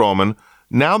help out Roman,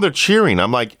 now they're cheering.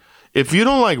 I'm like, if you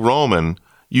don't like Roman,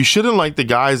 you shouldn't like the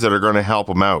guys that are going to help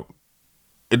him out.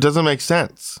 It doesn't make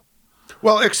sense.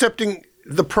 Well, excepting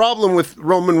the problem with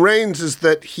Roman Reigns is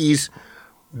that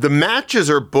the matches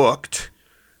are booked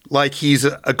like he's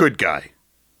a good guy.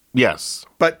 Yes.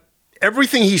 But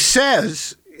everything he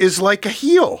says is like a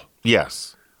heel.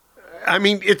 Yes. I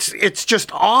mean, it's just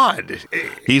odd.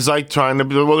 He's like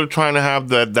they're trying to have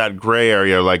that gray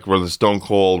area, like where the Stone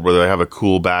Cold, where they have a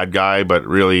cool bad guy, but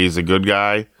really he's a good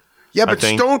guy. Yeah, but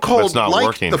Stone Cold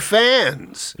liked the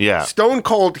fans. Yeah. Stone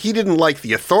Cold, he didn't like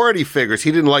the authority figures.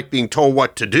 He didn't like being told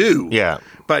what to do. Yeah.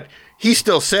 But he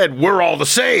still said, we're all the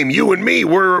same. You and me,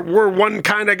 we're one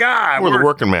kind of guy. We're the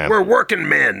working man. We're working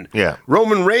men. Yeah.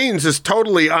 Roman Reigns is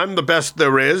totally, I'm the best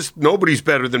there is. Nobody's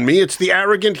better than me. It's the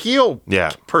arrogant heel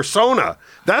persona.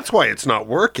 That's why it's not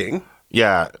working.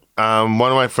 Yeah. One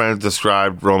of my friends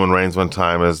described Roman Reigns one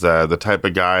time as the type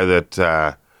of guy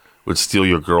that would steal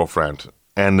your girlfriend.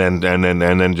 And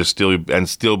then just steal you and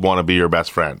still want to be your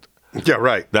best friend. Yeah,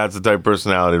 right. That's the type of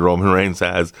personality Roman Reigns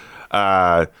has.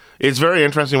 It's very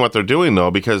interesting what they're doing though,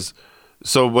 because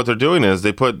what they're doing is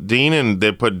they put Dean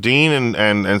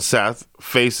and Seth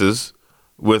faces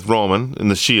with Roman in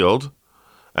the Shield,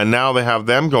 and now they have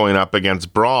them going up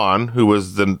against Braun, who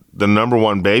was the number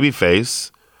one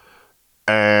babyface,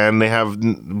 and they have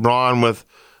Braun with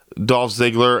Dolph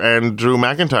Ziggler and Drew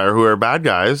McIntyre, who are bad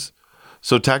guys.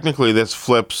 So technically, this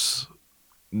flips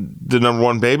the number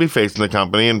one babyface in the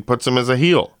company and puts him as a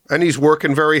heel. And he's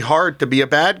working very hard to be a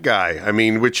bad guy. I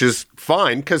mean, which is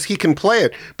fine because he can play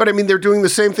it. But I mean, they're doing the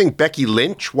same thing. Becky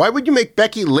Lynch. Why would you make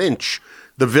Becky Lynch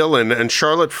the villain and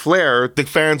Charlotte Flair? The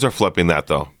fans are flipping that,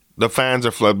 though. The fans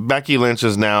are flipping. Becky Lynch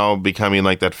is now becoming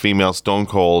like that female Stone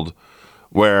Cold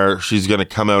where she's going to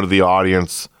come out of the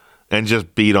audience and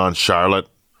just beat on Charlotte.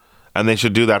 And they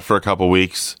should do that for a couple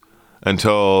weeks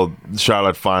until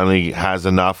Charlotte finally has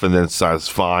enough and then says,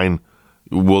 fine,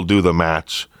 we'll do the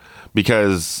match.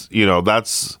 Because,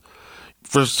 that's,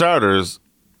 for starters,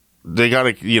 they got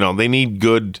to, they need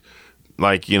good,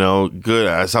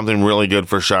 good, something really good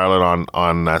for Charlotte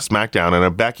on SmackDown. And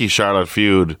a Becky-Charlotte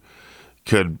feud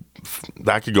could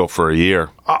go for a year.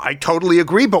 I totally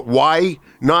agree, but why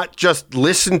not just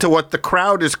listen to what the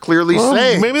crowd is clearly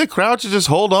saying? Maybe the crowd should just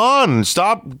hold on and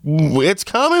stop. It's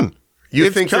coming. You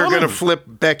think they're going to flip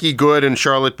Becky good and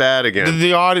Charlotte bad again?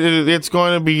 The audience, it's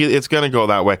going to go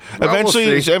that way.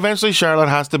 Eventually, Charlotte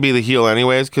has to be the heel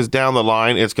anyways, because down the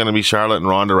line, it's going to be Charlotte and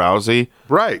Ronda Rousey.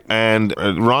 Right. And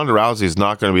Ronda Rousey is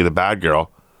not going to be the bad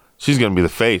girl. She's going to be the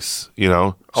face,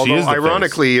 Although, she is the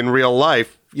ironically, in real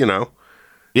life,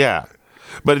 Yeah.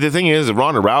 But the thing is,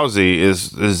 Ronda Rousey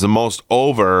is the most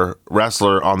over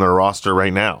wrestler on their roster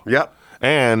right now. Yep.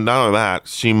 And not only that,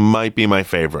 she might be my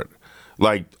favorite.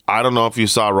 Like, I don't know if you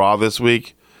saw Raw this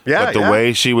week, but the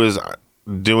way she was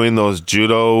doing those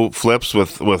judo flips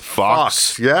with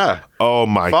Fox. Yeah. Oh,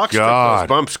 my Fox God. took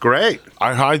those bumps great.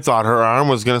 I thought her arm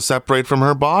was going to separate from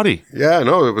her body. Yeah,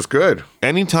 no, it was good.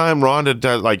 Anytime Ronda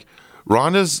does,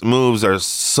 Ronda's moves are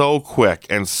so quick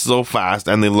and so fast,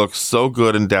 and they look so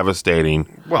good and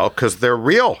devastating. Well, because they're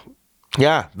real.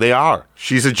 Yeah, they are.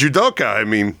 She's a judoka. I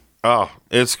mean, oh,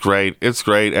 it's great. It's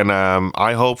great. And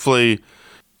I hopefully,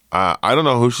 I don't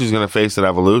know who she's going to face at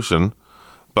Evolution,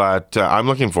 but I'm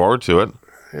looking forward to it.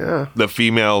 Yeah. The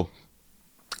female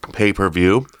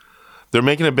pay-per-view. They're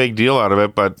making a big deal out of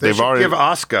it, but they've already... give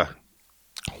Asuka.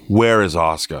 Where is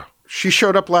Asuka? She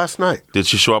showed up last night. Did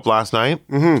she show up last night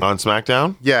on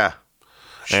SmackDown? Yeah.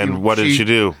 And what did she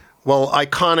do? Well,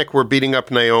 Iconic were beating up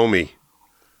Naomi.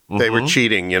 They were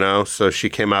cheating, so she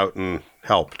came out and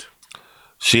helped.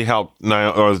 She helped,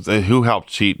 or who helped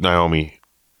cheat Naomi?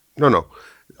 No.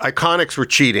 Iconics were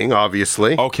cheating,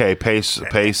 obviously. Okay, Pace,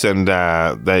 and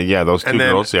those two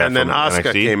girls. Yeah, and then from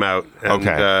Asuka NXT. came out.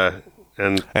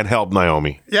 And, and helped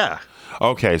Naomi. Yeah.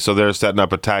 Okay, so they're setting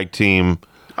up a tag team.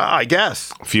 I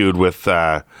guess. Feud with.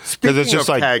 Speaking it's just of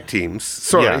like tag teams,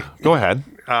 sorry. Yeah, go ahead.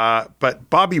 But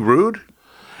Bobby Roode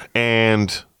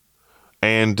and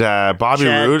Bobby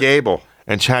Chad Roode Gable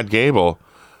and Chad Gable.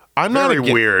 Very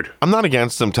weird. I'm not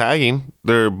against them tagging.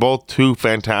 They're both two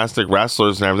fantastic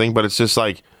wrestlers and everything, but it's just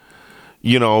like,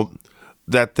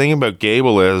 that thing about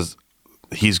Gable is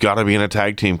he's got to be in a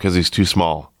tag team because he's too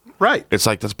small. Right. It's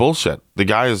like, that's bullshit. The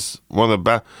guy is one of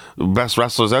the best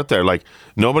wrestlers out there. Like,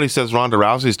 nobody says Ronda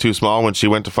Rousey's too small when she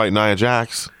went to fight Nia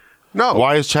Jax. No.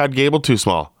 Why is Chad Gable too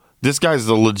small? This guy's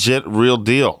the legit, real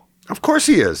deal. Of course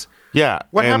he is. Yeah.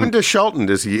 What happened to Shelton?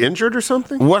 Is he injured or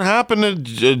something? What happened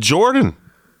to Jordan?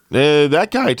 That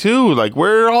guy, too. Like,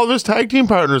 where are all of his tag team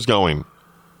partners going?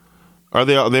 Are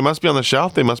they must be on the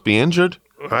shelf. They must be injured.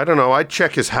 I don't know. I'd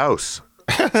check his house.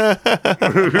 There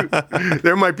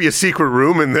might be a secret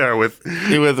room in there with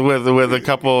a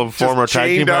couple of former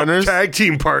tag team partners. Tag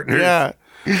team partners. Yeah.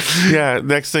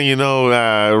 Next thing you know,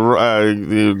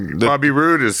 Bobby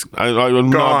Roode is gone.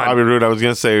 Not Bobby Roode. I was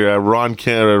gonna say Ron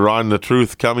the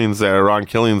Truth Cummings there. Ron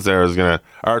Killings there is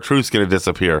R-Truth's gonna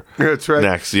disappear. That's right.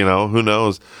 Next, who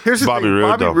knows? Here's the Bobby thing.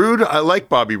 Roode. Bobby Roode. I like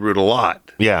Bobby Roode a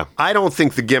lot. Yeah. I don't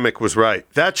think the gimmick was right.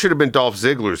 That should have been Dolph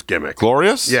Ziggler's gimmick.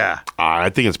 Glorious? Yeah. I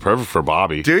think it's perfect for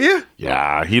Bobby. Do you?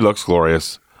 Yeah, he looks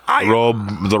glorious.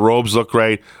 The robes look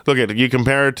great. Look at it. You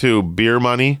compare it to Beer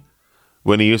Money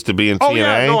when he used to be in TNA. Oh,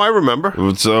 yeah. No, I remember.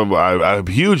 It's a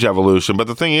huge evolution. But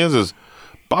the thing is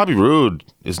Bobby Roode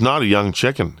is not a young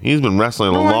chicken. He's been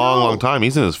wrestling a long time.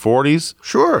 He's in his 40s.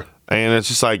 Sure. And it's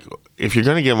just like, if you're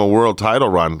going to give him a world title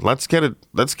run, let's get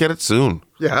it soon.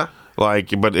 Yeah.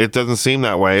 But it doesn't seem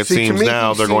that way. It seems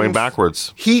now they're going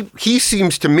backwards. He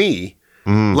seems to me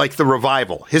like the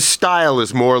Revival. His style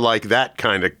is more like that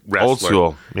kind of wrestler. Old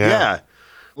school. Yeah.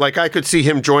 Like I could see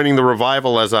him joining the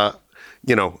Revival as a,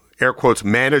 air quotes,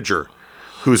 manager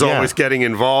who's always getting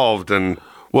involved. And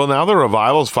well, now the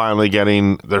Revival's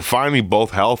they're finally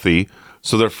both healthy.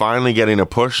 So they're finally getting a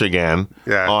push again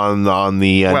on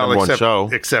the number one show.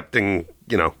 Excepting,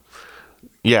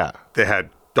 Yeah. they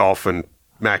had Dolph and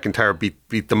McIntyre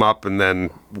beat them up and then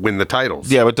win the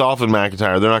titles. Yeah, but Dolph and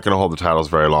McIntyre, they're not going to hold the titles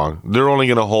very long. They're only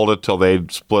going to hold it till they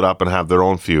split up and have their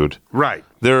own feud. Right.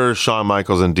 They're Shawn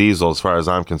Michaels and Diesel, as far as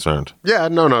I'm concerned. Yeah,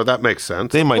 no, that makes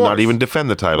sense. They might not even defend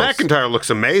the titles. McIntyre looks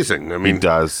amazing. I mean, he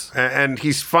does. And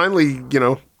he's finally,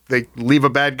 they leave a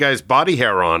bad guy's body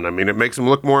hair on. I mean, it makes him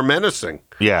look more menacing.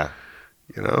 Yeah.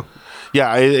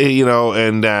 Yeah,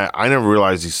 and I never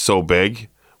realized he's so big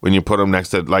when you put him next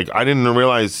to, I didn't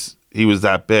realize he was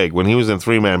that big. When he was in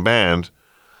three-man band,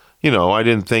 I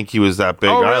didn't think he was that big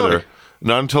either. Really?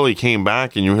 Not until he came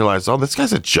back and you realize, this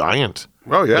guy's a giant.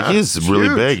 Oh, yeah. He's really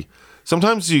huge. big.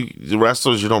 Sometimes the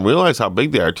wrestlers, you don't realize how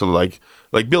big they are till like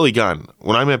Billy Gunn.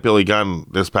 When I met Billy Gunn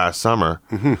this past summer,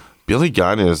 Billy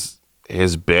Gunn is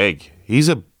big. He's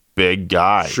a big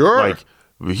guy. Sure.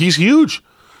 He's huge.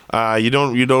 You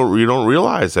don't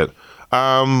realize it.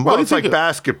 Well, it's like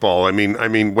basketball. I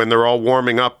mean, when they're all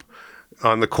warming up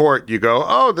on the court, you go,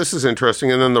 "Oh, this is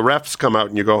interesting," and then the refs come out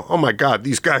and you go, "Oh my God,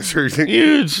 these guys are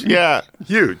huge." Yeah,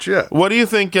 huge. Yeah. What do you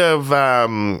think of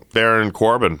Baron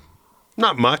Corbin?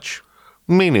 Not much.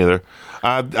 Me neither.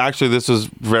 Actually, this is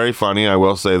very funny. I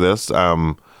will say this.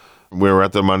 We were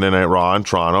at the Monday Night Raw in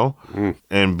Toronto,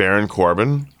 and Baron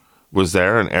Corbin was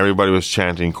there, and everybody was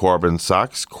chanting, "Corbin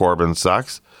sucks, Corbin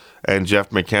sucks." And Jeff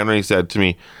McHenry said to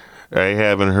me, "I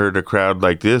haven't heard a crowd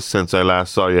like this since I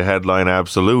last saw you headline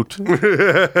Absolute."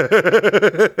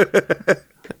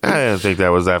 I didn't think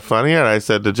that was that funny. And I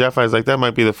said to Jeff, I was like, that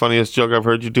might be the funniest joke I've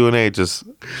heard you do in ages.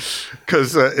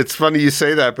 Because it's funny you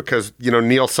say that because,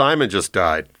 Neil Simon just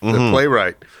died, the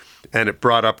playwright. And it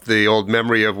brought up the old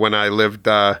memory of when I lived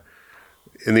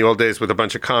in the old days with a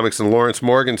bunch of comics and Lawrence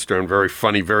Morgenstern, very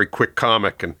funny, very quick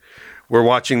comic. And we're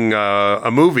watching a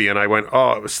movie, and I went,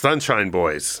 "Oh, it was Sunshine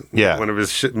Boys." Yeah. One of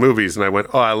his movies. And I went,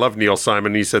 "Oh, I love Neil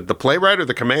Simon." And he said, "The playwright or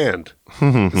the command?"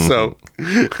 So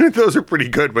those are pretty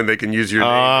good when they can use your name.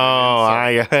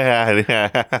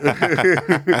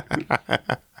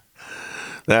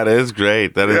 That is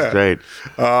great. That is great.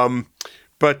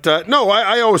 But no,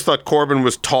 I always thought Corbin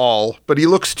was tall, but he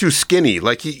looks too skinny.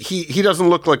 Like he doesn't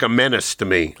look like a menace to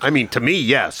me. I mean, to me,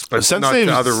 yes, but not to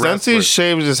other wrestlers. Since he's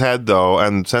shaved his head, though,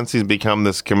 and since he's become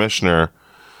this commissioner,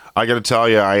 I got to tell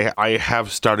you, I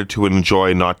have started to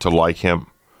enjoy not to like him.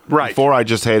 Right. Before, I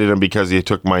just hated him because he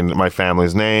took my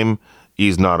family's name.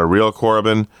 He's not a real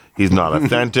Corbin. He's not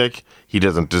authentic. He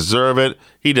doesn't deserve it.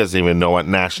 He doesn't even know what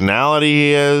nationality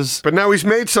he is. But now he's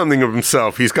made something of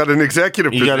himself. He's got an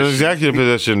executive position. He got an executive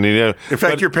position. In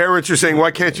fact, your parents are saying,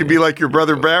 "Why can't you be like your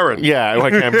brother Baron?" Yeah, why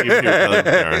can't you be your brother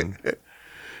Baron?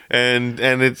 And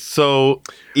it's so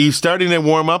he's starting to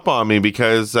warm up on me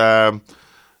because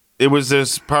it was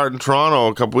this part in Toronto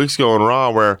a couple weeks ago in Raw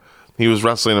where he was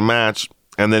wrestling a match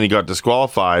and then he got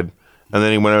disqualified and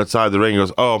then he went outside the ring and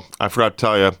goes, "Oh, I forgot to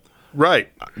tell you. Right.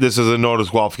 This is a no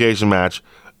disqualification match.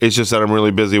 It's just that I'm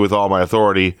really busy with all my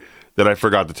authority that I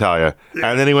forgot to tell you."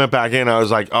 And then he went back in. I was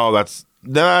like, "Oh, that's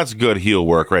good heel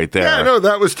work right there." Yeah, no,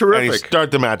 that was terrific. And he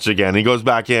start the match again. He goes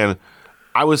back in.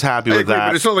 I was happy with that.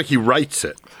 But it's not like he writes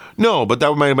it. No, but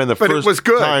that might have been the first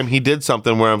time he did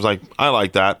something where I was like, I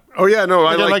like that. Oh, yeah, no,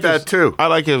 I like that too. I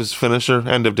like his finisher,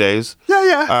 End of Days.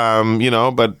 Yeah.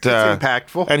 But it's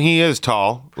impactful. And he is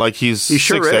tall. Like he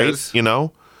sure 6'8", is.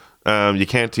 You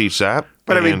can't teach that.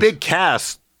 But Big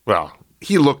Cass, well,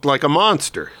 he looked like a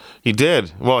monster. He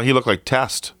did. Well, he looked like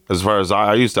Test as far as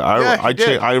I used to.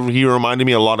 He reminded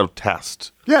me a lot of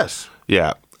Test. Yes.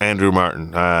 Yeah. Andrew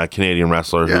Martin, Canadian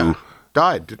wrestler who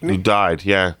died, didn't he? Who died,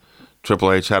 yeah.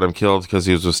 Triple H had him killed because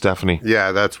he was with Stephanie.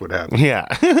 Yeah, that's what happened. Yeah.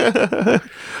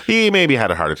 He maybe had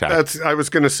a heart attack. I was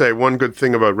going to say, one good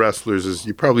thing about wrestlers is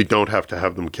you probably don't have to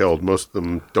have them killed. Most of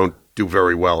them don't do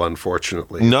very well,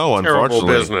 unfortunately. No, unfortunately. Terrible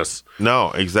business.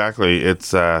 No, exactly. It's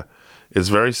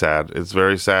very sad. It's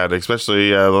very sad,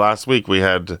 especially the last week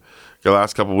the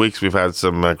last couple of weeks we've had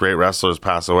some great wrestlers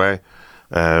pass away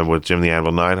with Jim the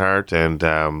Anvil Neidhart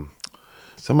and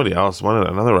somebody else.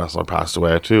 Another wrestler passed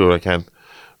away too. I can't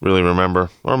really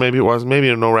remember, or maybe it was.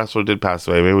 Maybe no wrestler did pass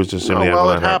away. Maybe it was just Jim the Anvil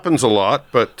Neidhart. Well, it happens a lot,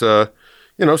 but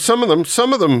some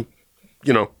of them,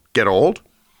 get old.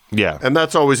 Yeah, and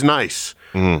that's always nice.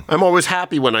 Mm-hmm. I'm always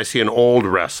happy when I see an old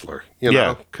wrestler.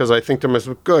 Because I think to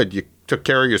myself, good, you took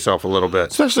care of yourself a little bit.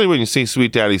 Especially when you see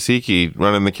Sweet Daddy Siki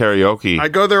running the karaoke. I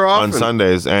go there often on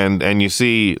Sundays, and you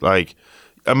see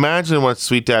imagine what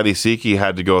Sweet Daddy Siki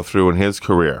had to go through in his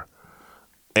career,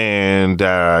 and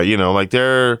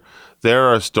there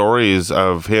are stories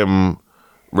of him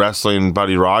wrestling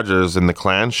Buddy Rogers and the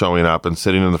Clan showing up and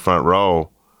sitting in the front row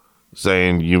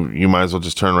saying, you might as well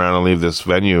just turn around and leave this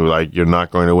venue. Like, you're not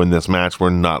going to win this match. We're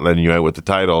not letting you out with the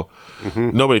title. Mm-hmm.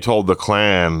 Nobody told the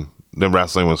Clan the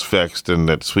wrestling was fixed and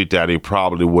that Sweet Daddy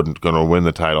probably wouldn't going to win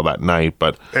the title that night.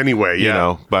 But anyway, you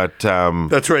know, but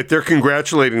that's right. They're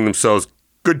congratulating themselves.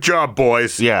 Good job,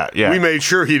 boys. Yeah. We made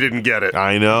sure he didn't get it.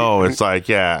 I know. It's like,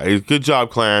 good job,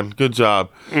 Clan. Good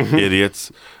job,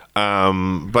 idiots.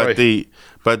 But the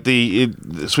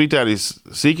Sweet Daddy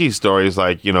Siki story is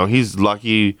like, you know, he's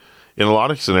lucky in a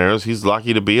lot of scenarios. He's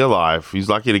lucky to be alive. He's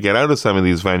lucky to get out of some of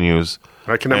these venues.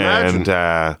 I can imagine.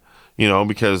 And, you know,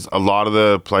 because a lot of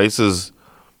the places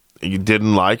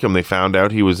didn't like him. They found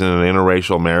out he was in an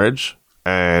interracial marriage,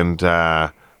 and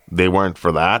they weren't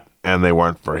for that, and they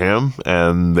weren't for him,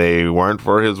 and they weren't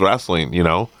for his wrestling, you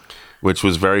know, which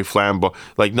was very flamboyant.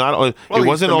 Like, not only, well, it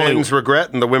wasn't the only men's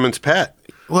regret and the women's pet.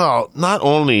 Well, not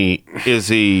only is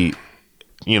he,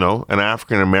 you know, an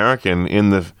African American in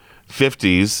the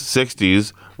 50s,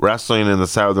 60s, wrestling in the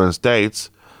southern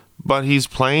states, but he's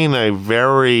playing a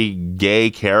very gay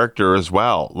character as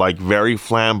well, like very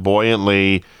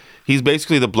flamboyantly. He's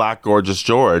basically the Black Gorgeous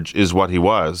George is what he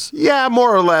was. Yeah,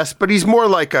 more or less, but he's more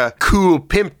like a cool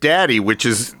pimp daddy, which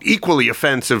is equally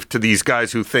offensive to these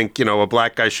guys who think, you know, a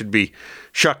black guy should be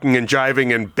shucking and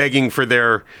jiving and begging for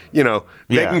their, you know,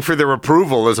 for their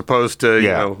approval as opposed to, you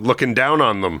know, looking down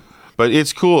on them. But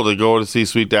it's cool to go to see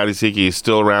Sweet Daddy Siki. He's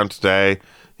still around today.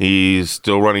 He's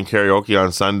still running karaoke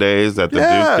on Sundays at the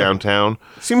Duke downtown.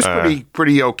 Seems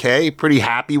pretty okay, pretty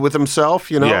happy with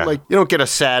himself, you know? Yeah. Like, you don't get a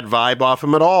sad vibe off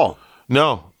him at all.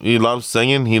 No, he loves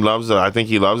singing. He loves it. I think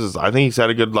he's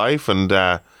had a good life, and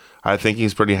I think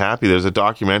he's pretty happy. There's a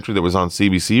documentary that was on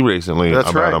CBC recently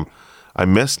about him. I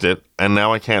missed it, and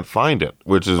now I can't find it,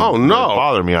 which is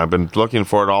bother me. I've been looking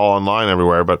for it all online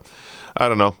everywhere, but I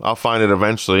don't know. I'll find it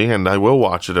eventually, and I will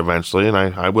watch it eventually, and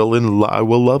I will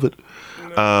love it.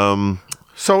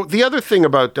 So the other thing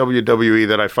about WWE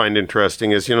that I find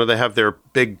interesting is, you know, they have their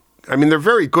big, I mean, they're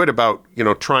very good about, you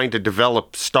know, trying to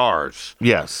develop stars.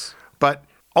 Yes. But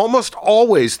almost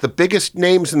always the biggest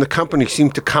names in the company seem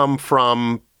to come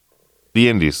from the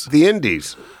indies.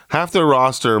 Half their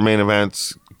roster main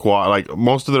events, like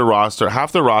most of their roster,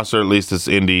 half their roster at least is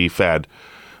indie fed.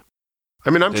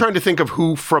 I mean, I'm trying to think of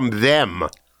who from them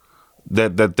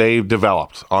that they've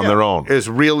developed on their own is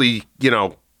really, you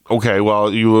know. Okay,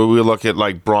 well, we look at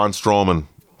like Braun Strowman.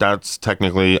 That's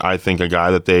technically, I think, a guy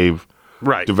that they've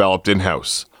developed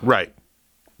in-house. Right.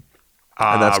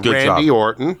 And that's good Randy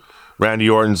Orton. Randy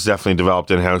Orton's definitely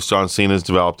developed in-house. John Cena's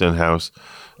developed in-house.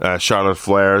 Charlotte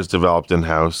Flair's developed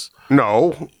in-house.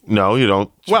 No, you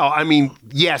don't. Well, I mean,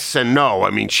 yes and no. I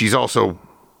mean, she's also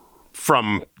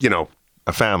from, you know,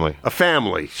 a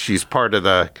family. She's part of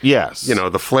the, you know,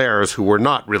 the Flairs, who were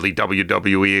not really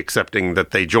WWE, excepting that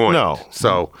they joined. No.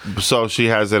 So she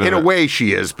has it. In a way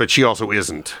she is, but she also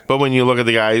isn't. But when you look at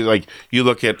the guy, like, you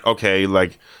look at,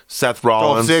 like Seth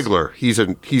Rollins. Dolph Ziggler,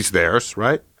 he's theirs,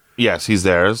 right? Yes, he's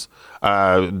theirs.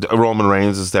 Roman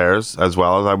Reigns is theirs as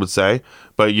well, as I would say.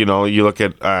 But, you know, you look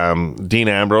at Dean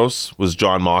Ambrose was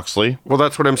John Moxley. Well,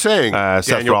 that's what I'm saying.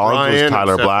 Seth Rollins was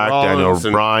Tyler Black, Daniel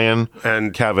Bryan,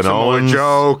 and Kevin Samoa Owens.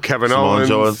 Joe, Kevin Owens,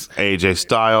 AJ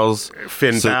Styles,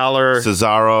 Finn Balor,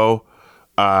 Cesaro.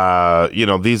 You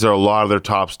know, these are a lot of their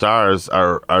top stars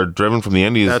are driven from the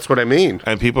indies. That's what I mean.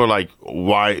 And people are like,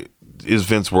 why is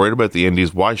Vince worried about the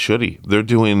indies? Why should he? They're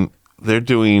doing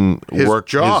his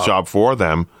job for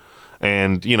them.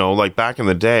 And, you know, like back in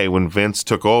the day when Vince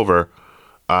took over,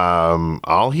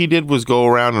 all he did was go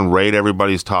around and rate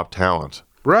everybody's top talent.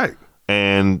 Right.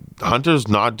 And Hunter's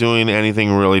not doing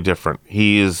anything really different.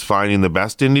 He is finding the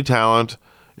best indie talent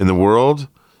in the world,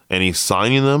 and he's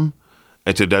signing them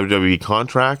into WWE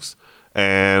contracts.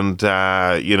 And,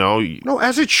 you know... No,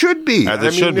 as it should be.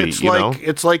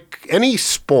 It's like any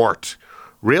sport,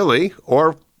 really,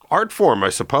 or art form, I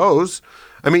suppose.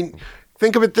 I mean,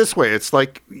 think of it this way. It's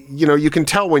like, you know, you can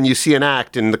tell when you see an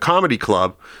act in the comedy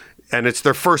club and it's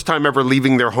their first time ever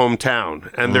leaving their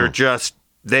hometown, and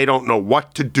they don't know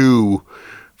what to do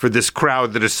for this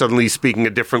crowd that is suddenly speaking a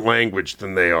different language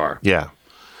than they are. Yeah.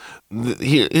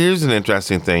 Here's an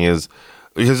interesting thing is,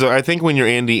 because I think when you're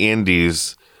in the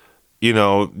indies, you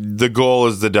know, the goal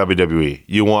is the WWE.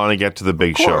 You want to get to the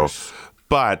big show.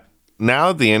 But now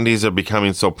that the indies are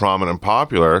becoming so prominent and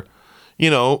popular, you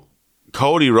know,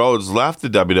 Cody Rhodes left the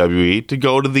WWE to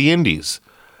go to the indies.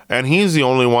 And he's the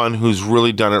only one who's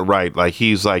really done it right. Like,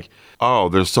 he's like, oh,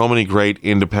 there's so many great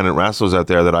independent wrestlers out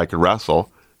there that I could wrestle.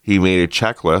 He made a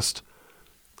checklist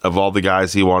of all the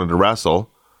guys he wanted to wrestle.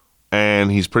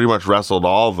 And he's pretty much wrestled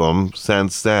all of them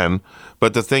since then.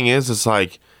 But the thing is, it's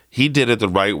like, he did it the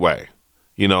right way.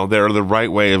 You know, they're the right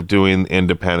way of doing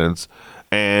independence.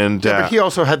 And But he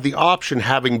also had the option,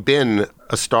 having been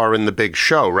a star in the big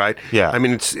show, right? Yeah. I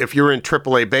mean, if you're in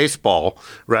AAA baseball,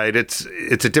 right, it's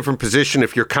a different position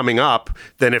if you're coming up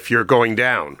than if you're going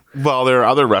down. well, there are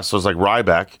other wrestlers like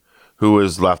Ryback, who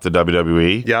has left the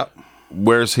WWE. Yeah.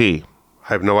 Where's he?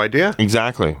 I have no idea.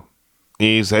 Exactly.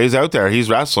 He's out there. He's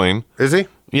wrestling. Is he?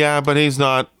 Yeah, but he's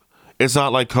not. It's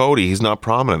not like Cody. He's not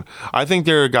prominent. I think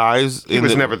there are guys. He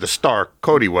was never the star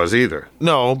Cody was either.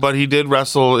 No, but he did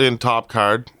wrestle in Top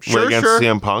Card against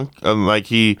CM Punk. And like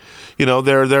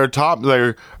there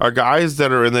are guys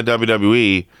that are in the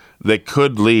WWE that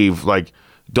could leave. Like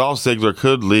Dolph Ziggler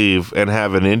could leave and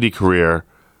have an indie career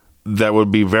that would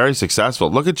be very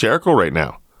successful. Look at Jericho right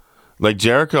now. Like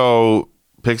Jericho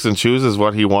picks and chooses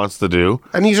what he wants to do,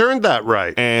 And he's earned that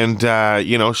right. and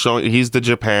he's the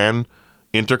Japan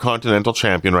Intercontinental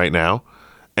Champion right now,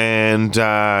 and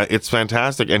it's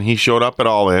fantastic. And he showed up at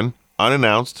All In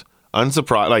unannounced,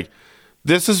 unsurprised. Like,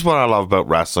 this is what I love about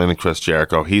wrestling and Chris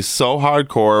Jericho. He's so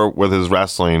hardcore with his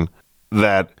wrestling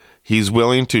that he's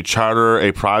willing to charter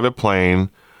a private plane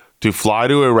to fly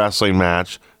to a wrestling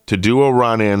match, to do a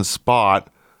run-in spot,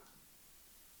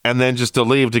 and then just to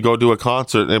leave to go do a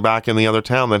concert back in the other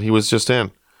town that he was just in.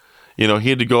 He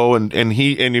had to go and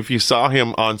if you saw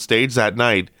him on stage that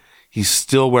night, he's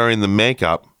still wearing the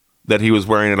makeup that he was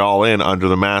wearing it All In under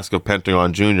the mask of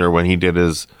Pentagon Jr. when he did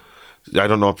his. I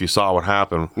don't know if you saw what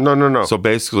happened. No. So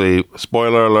basically,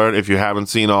 spoiler alert: if you haven't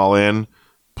seen All In,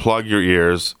 plug your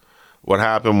ears. What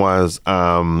happened was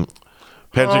Pentagon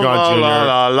Jr.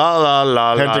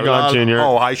 Pentagon Jr.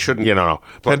 Oh, I shouldn't.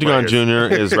 Pentagon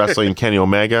Jr. is wrestling Kenny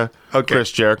Omega. Okay.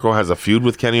 Chris Jericho has a feud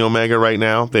with Kenny Omega right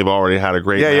now. They've already had a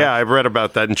great match. Yeah, I've read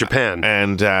about that in Japan.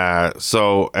 And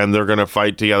they're going to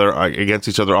fight together against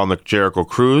each other on the Jericho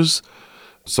Cruise.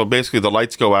 So basically the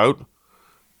lights go out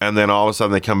and then all of a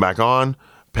sudden they come back on.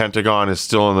 Pentagon is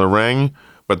still in the ring,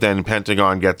 but then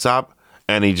Pentagon gets up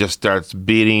and he just starts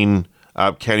beating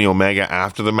up Kenny Omega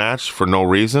after the match for no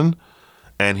reason.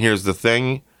 And here's the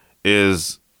thing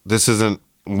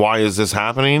why is this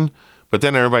happening? But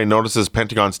then everybody notices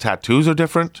Pentagon's tattoos are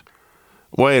different.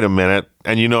 Wait a minute.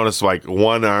 And you notice like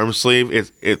one arm sleeve,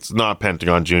 it's not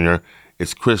Pentagon Jr.,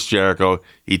 it's Chris Jericho.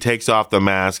 He takes off the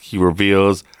mask, he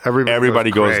reveals, everybody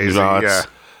goes crazy, nuts. yeah.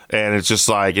 And it's just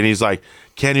like, and he's like,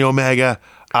 Kenny Omega,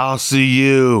 I'll see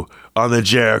you on the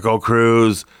Jericho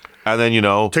Cruise. And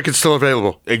then, Tickets still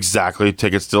available. Exactly.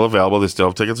 Tickets still available. They still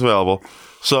have tickets available.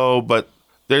 So, but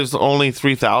there's only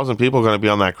 3,000 people going to be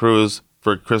on that cruise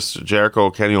for Chris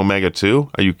Jericho, Kenny Omega 2.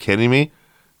 Are you kidding me?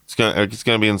 It's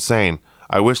gonna be insane.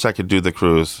 I wish I could do the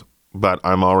cruise, but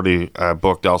I'm already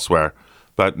booked elsewhere.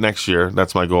 But next year,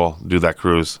 that's my goal, do that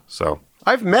cruise. So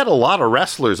I've met a lot of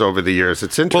wrestlers over the years.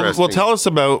 It's interesting. Well, tell us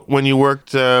about when you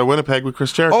worked Winnipeg with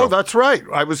Chris Jericho. Oh, that's right.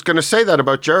 I was going to say that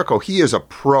about Jericho. He is a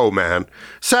pro, man.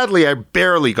 Sadly, I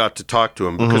barely got to talk to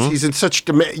him because he's in such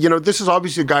demand. This is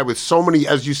obviously a guy with so many,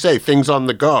 as you say, things on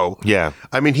the go. Yeah.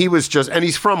 I mean, he was and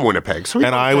he's from Winnipeg, so he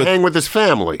And would hang with his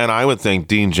family. And I would think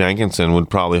Dean Jenkinson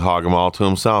would probably hog them all to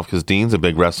himself because Dean's a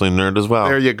big wrestling nerd as well.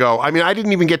 There you go. I mean, I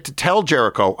didn't even get to tell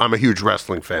Jericho I'm a huge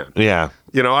wrestling fan. Yeah.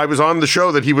 I was on the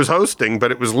show that he was hosting,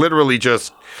 but it was literally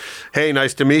just, hey,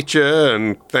 nice to meet you,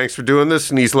 and thanks for doing this.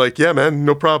 And he's like, yeah, man,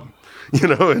 no problem.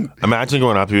 And imagine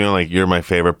going up to you and like, you're my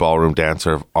favorite ballroom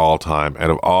dancer of all time, out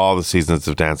of all the seasons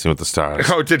of Dancing with the Stars.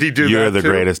 Oh, did he do that? You're the too?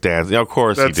 greatest dancer. Yeah, of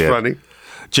course That's he did. funny.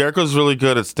 Jericho's really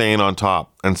good at staying on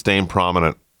top and staying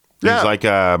prominent. Yeah. He's like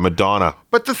Madonna.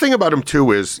 But the thing about him,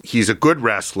 too, is he's a good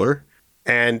wrestler,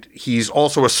 and he's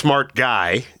also a smart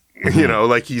guy.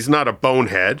 Like he's not a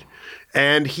bonehead,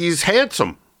 and he's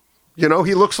handsome. He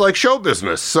looks like show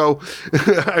business. So,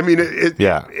 I mean,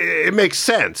 it makes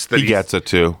sense that he gets it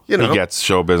too. He gets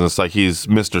show business. Like he's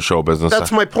Mr. Show Business.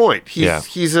 That's my point.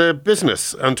 He's a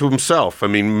business unto himself. I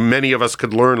mean, many of us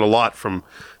could learn a lot from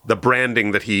the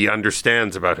branding that he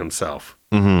understands about himself.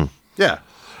 Mm-hmm. Yeah.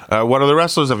 What other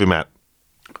wrestlers have you met?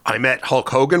 I met Hulk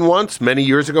Hogan once, many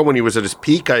years ago when he was at his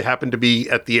peak. I happened to be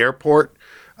at the airport,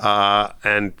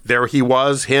 and there he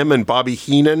was, him and Bobby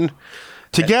Heenan.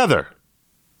 Together?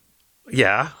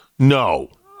 Yeah. No.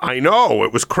 I know.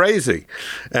 It was crazy.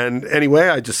 And anyway,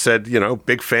 I just said,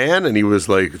 big fan. And he was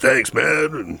like, thanks,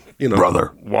 man. And,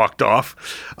 brother, walked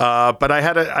off. But I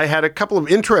had a couple of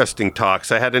interesting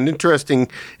talks. I had an interesting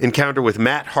encounter with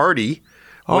Matt Hardy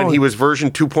when he was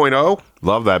version 2.0.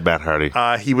 Love that Matt Hardy.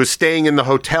 He was staying in the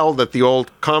hotel that the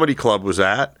old comedy club was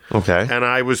at. Okay. And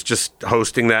I was just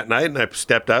hosting that night, and I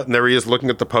stepped out, and there he is looking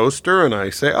at the poster, and I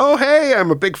say, oh, hey,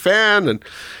 I'm a big fan. And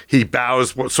he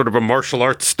bows, sort of a martial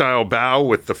arts style bow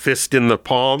with the fist in the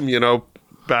palm,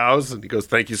 bows, and he goes,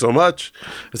 "Thank you so much."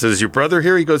 I said, "Is your brother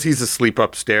here?" He goes, "He's asleep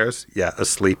upstairs." "Yeah,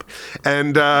 asleep."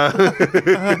 And and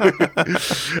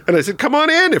I said, "Come on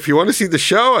in if you want to see the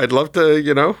show. I'd love to,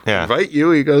 invite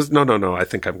you." He goes, No. I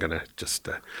think I'm going to just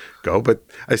go." But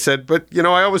I said, "But,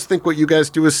 I always think what you guys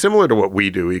do is similar to what we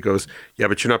do." He goes, "Yeah,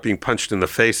 but you're not being punched in the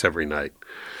face every night."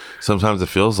 Sometimes it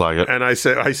feels like it. And I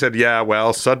said, "Yeah,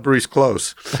 well, Sudbury's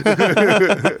close."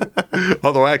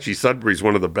 Although actually Sudbury's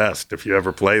one of the best if you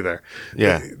ever play there.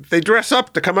 Yeah. They dress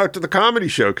up to come out to the comedy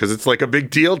show because it's like a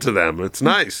big deal to them. It's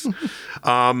nice.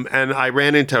 And I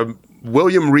ran into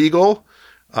William Regal,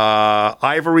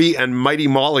 Ivory, and Mighty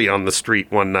Molly on the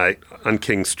street one night on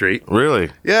King Street.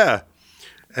 Really? Yeah.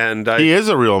 And He is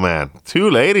a real man. 2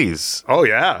 ladies. Oh,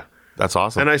 yeah. That's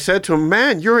awesome. And I said to him,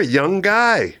 "Man, you're a young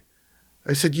guy."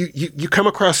 I said, you come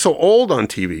across so old on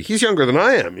TV. He's younger than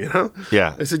I am,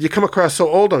 Yeah. I said, "You come across so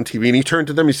old on TV." And he turned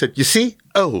to them, he said, "You see?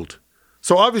 Old."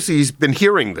 So obviously he's been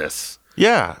hearing this.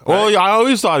 Yeah. Well, I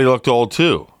always thought he looked old,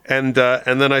 too. And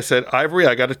then I said, "Ivory,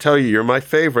 I got to tell you, you're my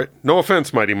favorite." No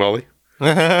offense, Mighty Molly.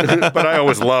 But I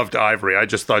always loved Ivory. I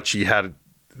just thought she had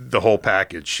the whole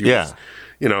package. She was,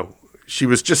 she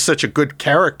was just such a good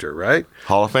character, right?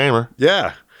 Hall of Famer.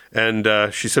 Yeah.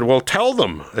 And she said, "Well, tell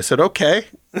them." I said, "Okay."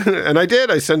 And I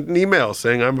did. I sent an email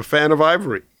saying I'm a fan of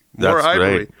Ivory. More That's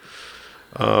Ivory. great.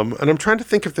 And I'm trying to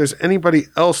think if there's anybody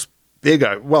else big.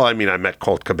 I met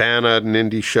Colt Cabana at an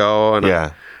indie show. And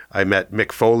Yeah. I met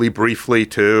Mick Foley briefly,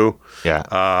 too. Yeah.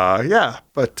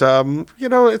 But,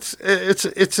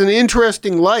 it's an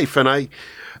interesting life. And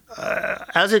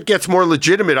as it gets more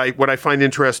legitimate, what I find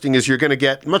interesting is you're going to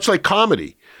get, much like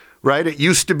comedy, right? It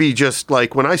used to be just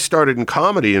like when I started in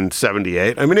comedy in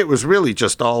 78, it was really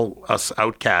just all us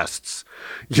outcasts,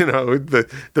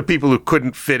 the people who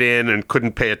couldn't fit in and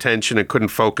couldn't pay attention and couldn't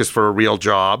focus for a real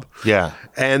job. Yeah.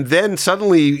 And then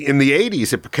suddenly in the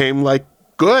 80s, it became like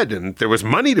good and there was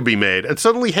money to be made. And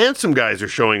suddenly handsome guys are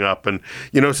showing up and,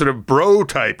 sort of bro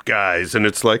type guys. And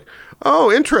it's like,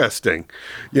 oh, interesting.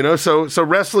 So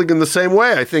wrestling in the same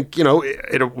way, I think,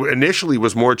 it initially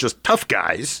was more just tough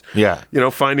guys, Yeah.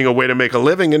 Finding a way to make a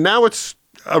living. And now it's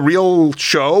a real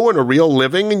show and a real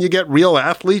living and you get real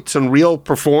athletes and real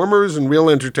performers and real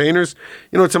entertainers.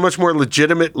 It's a much more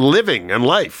legitimate living and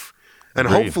life and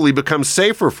Agreed. hopefully becomes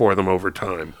safer for them over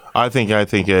time. I think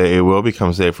it will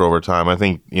become safer over time. I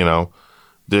think,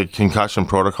 the concussion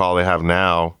protocol they have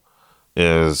now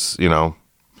is,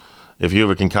 if you have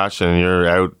a concussion,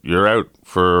 you're out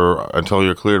for until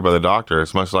you're cleared by the doctor.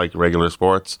 It's much like regular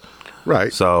sports.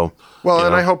 Right. So,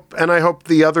 and I hope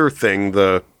the other thing,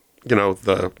 the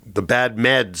bad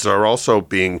meds are also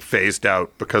being phased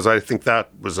out because I think that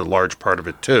was a large part of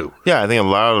it too. yeah, I think a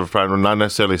lot of it, not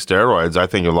necessarily steroids. I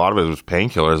think a lot of it was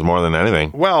painkillers more than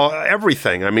anything. Well,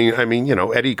 everything.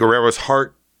 Eddie Guerrero's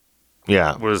heart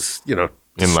Yeah. was, Enlarged.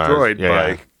 destroyed Yeah, by.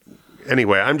 yeah.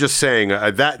 Anyway, I'm just saying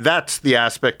that's the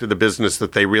aspect of the business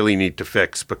that they really need to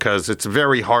fix because it's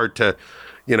very hard to,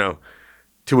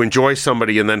 to enjoy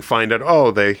somebody and then find out, oh,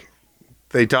 they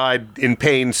died in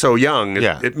pain so young.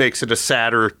 It makes it a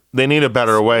sadder. They need a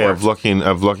better way of looking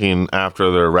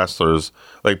after their wrestlers.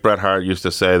 Like Bret Hart used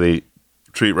to say, they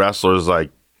treat wrestlers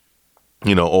like,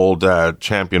 old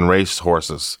champion race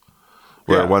horses,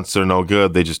 where once they're no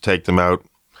good, they just take them out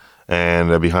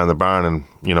and behind the barn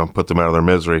and put them out of their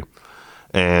misery.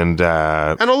 And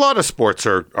a lot of sports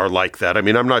are like that.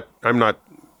 I'm not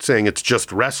saying it's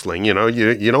just wrestling. You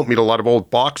don't meet a lot of old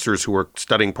boxers who are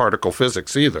studying particle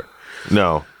physics either.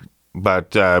 No,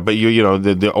 but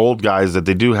the old guys that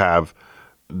they do have,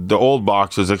 the old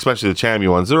boxers, especially the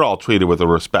champion ones, they're all treated with a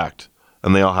respect,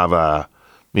 and they all have a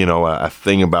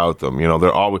thing about them.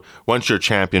 They're always, once you're a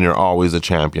champion, you're always a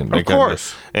champion. Of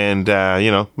course. And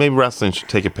maybe wrestling should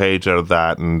take a page out of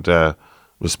that and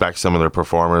respect some of their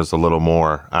performers a little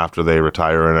more after they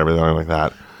retire and everything like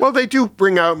that. Well, they do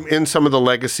bring out in some of the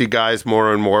legacy guys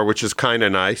more and more, which is kind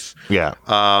of nice. Yeah.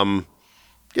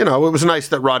 It was nice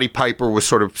that Roddy Piper was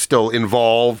sort of still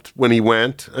involved when he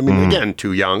went. Again,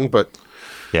 too young, but...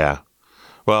 Yeah.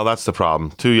 Well, that's the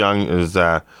problem. Too young is...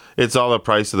 it's all the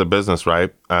price of the business,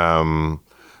 right? But I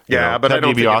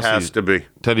don't think it has to be.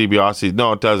 Ted DiBiase...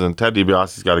 No, it doesn't. Ted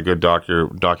DiBiase's got a good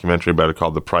documentary about it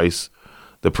called The Price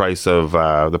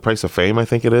of Fame, I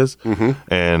think it is. Mm-hmm.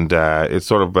 And it's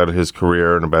sort of about his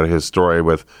career and about his story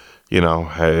with...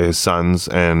 his sons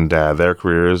and their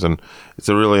careers. And it's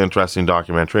a really interesting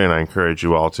documentary, and I encourage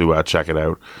you all to check it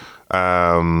out.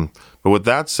 But with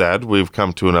that said, we've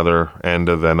come to another end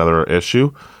of another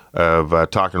issue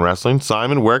of Talking Wrestling.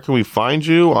 Simon, where can we find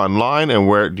you online, and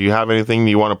where do you have anything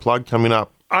you want to plug coming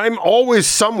up? I'm always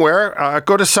somewhere.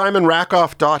 Go to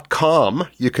simonrakoff.com.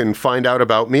 You can find out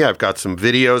about me. I've got some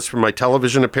videos from my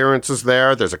television appearances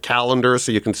there. There's a calendar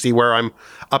so you can see where I'm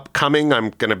upcoming. I'm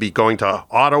going to be going to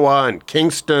Ottawa and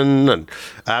Kingston and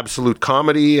Absolute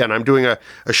Comedy, and I'm doing a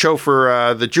show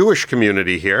for the Jewish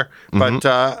community here.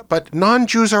 But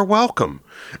non-Jews are welcome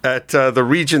at the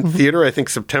Regent Theater, I think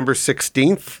September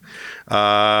 16th.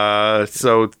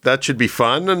 So that should be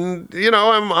fun. And,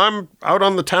 I'm out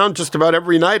on the town just about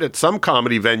every night at some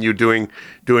comedy venue doing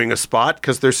a spot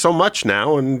because there's so much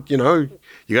now. And, you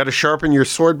got to sharpen your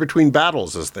sword between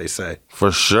battles, as they say.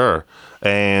 For sure.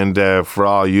 And for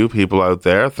all you people out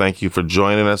there, thank you for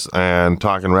joining us and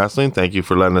talking wrestling. Thank you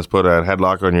for letting us put a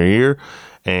headlock on your ear.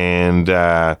 And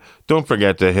don't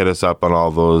forget to hit us up on all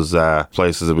those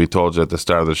places that we told you at the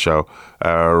start of the show.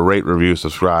 Rate, review,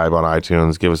 subscribe on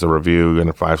iTunes. Give us a review and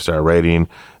a 5-star rating.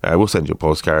 We'll send you a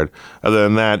postcard. Other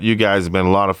than that, you guys have been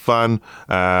a lot of fun.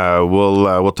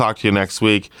 We'll talk to you next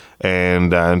week.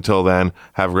 And until then,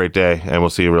 have a great day, and we'll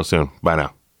see you real soon. Bye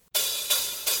now.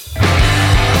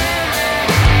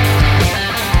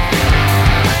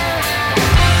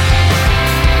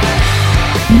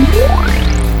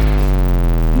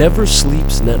 Never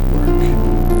Sleeps Network.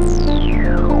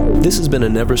 This has been a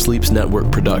Never Sleeps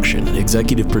Network production,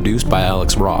 executive produced by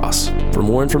Alex Ross. For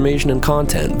more information and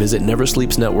content, visit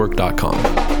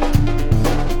neversleepsnetwork.com.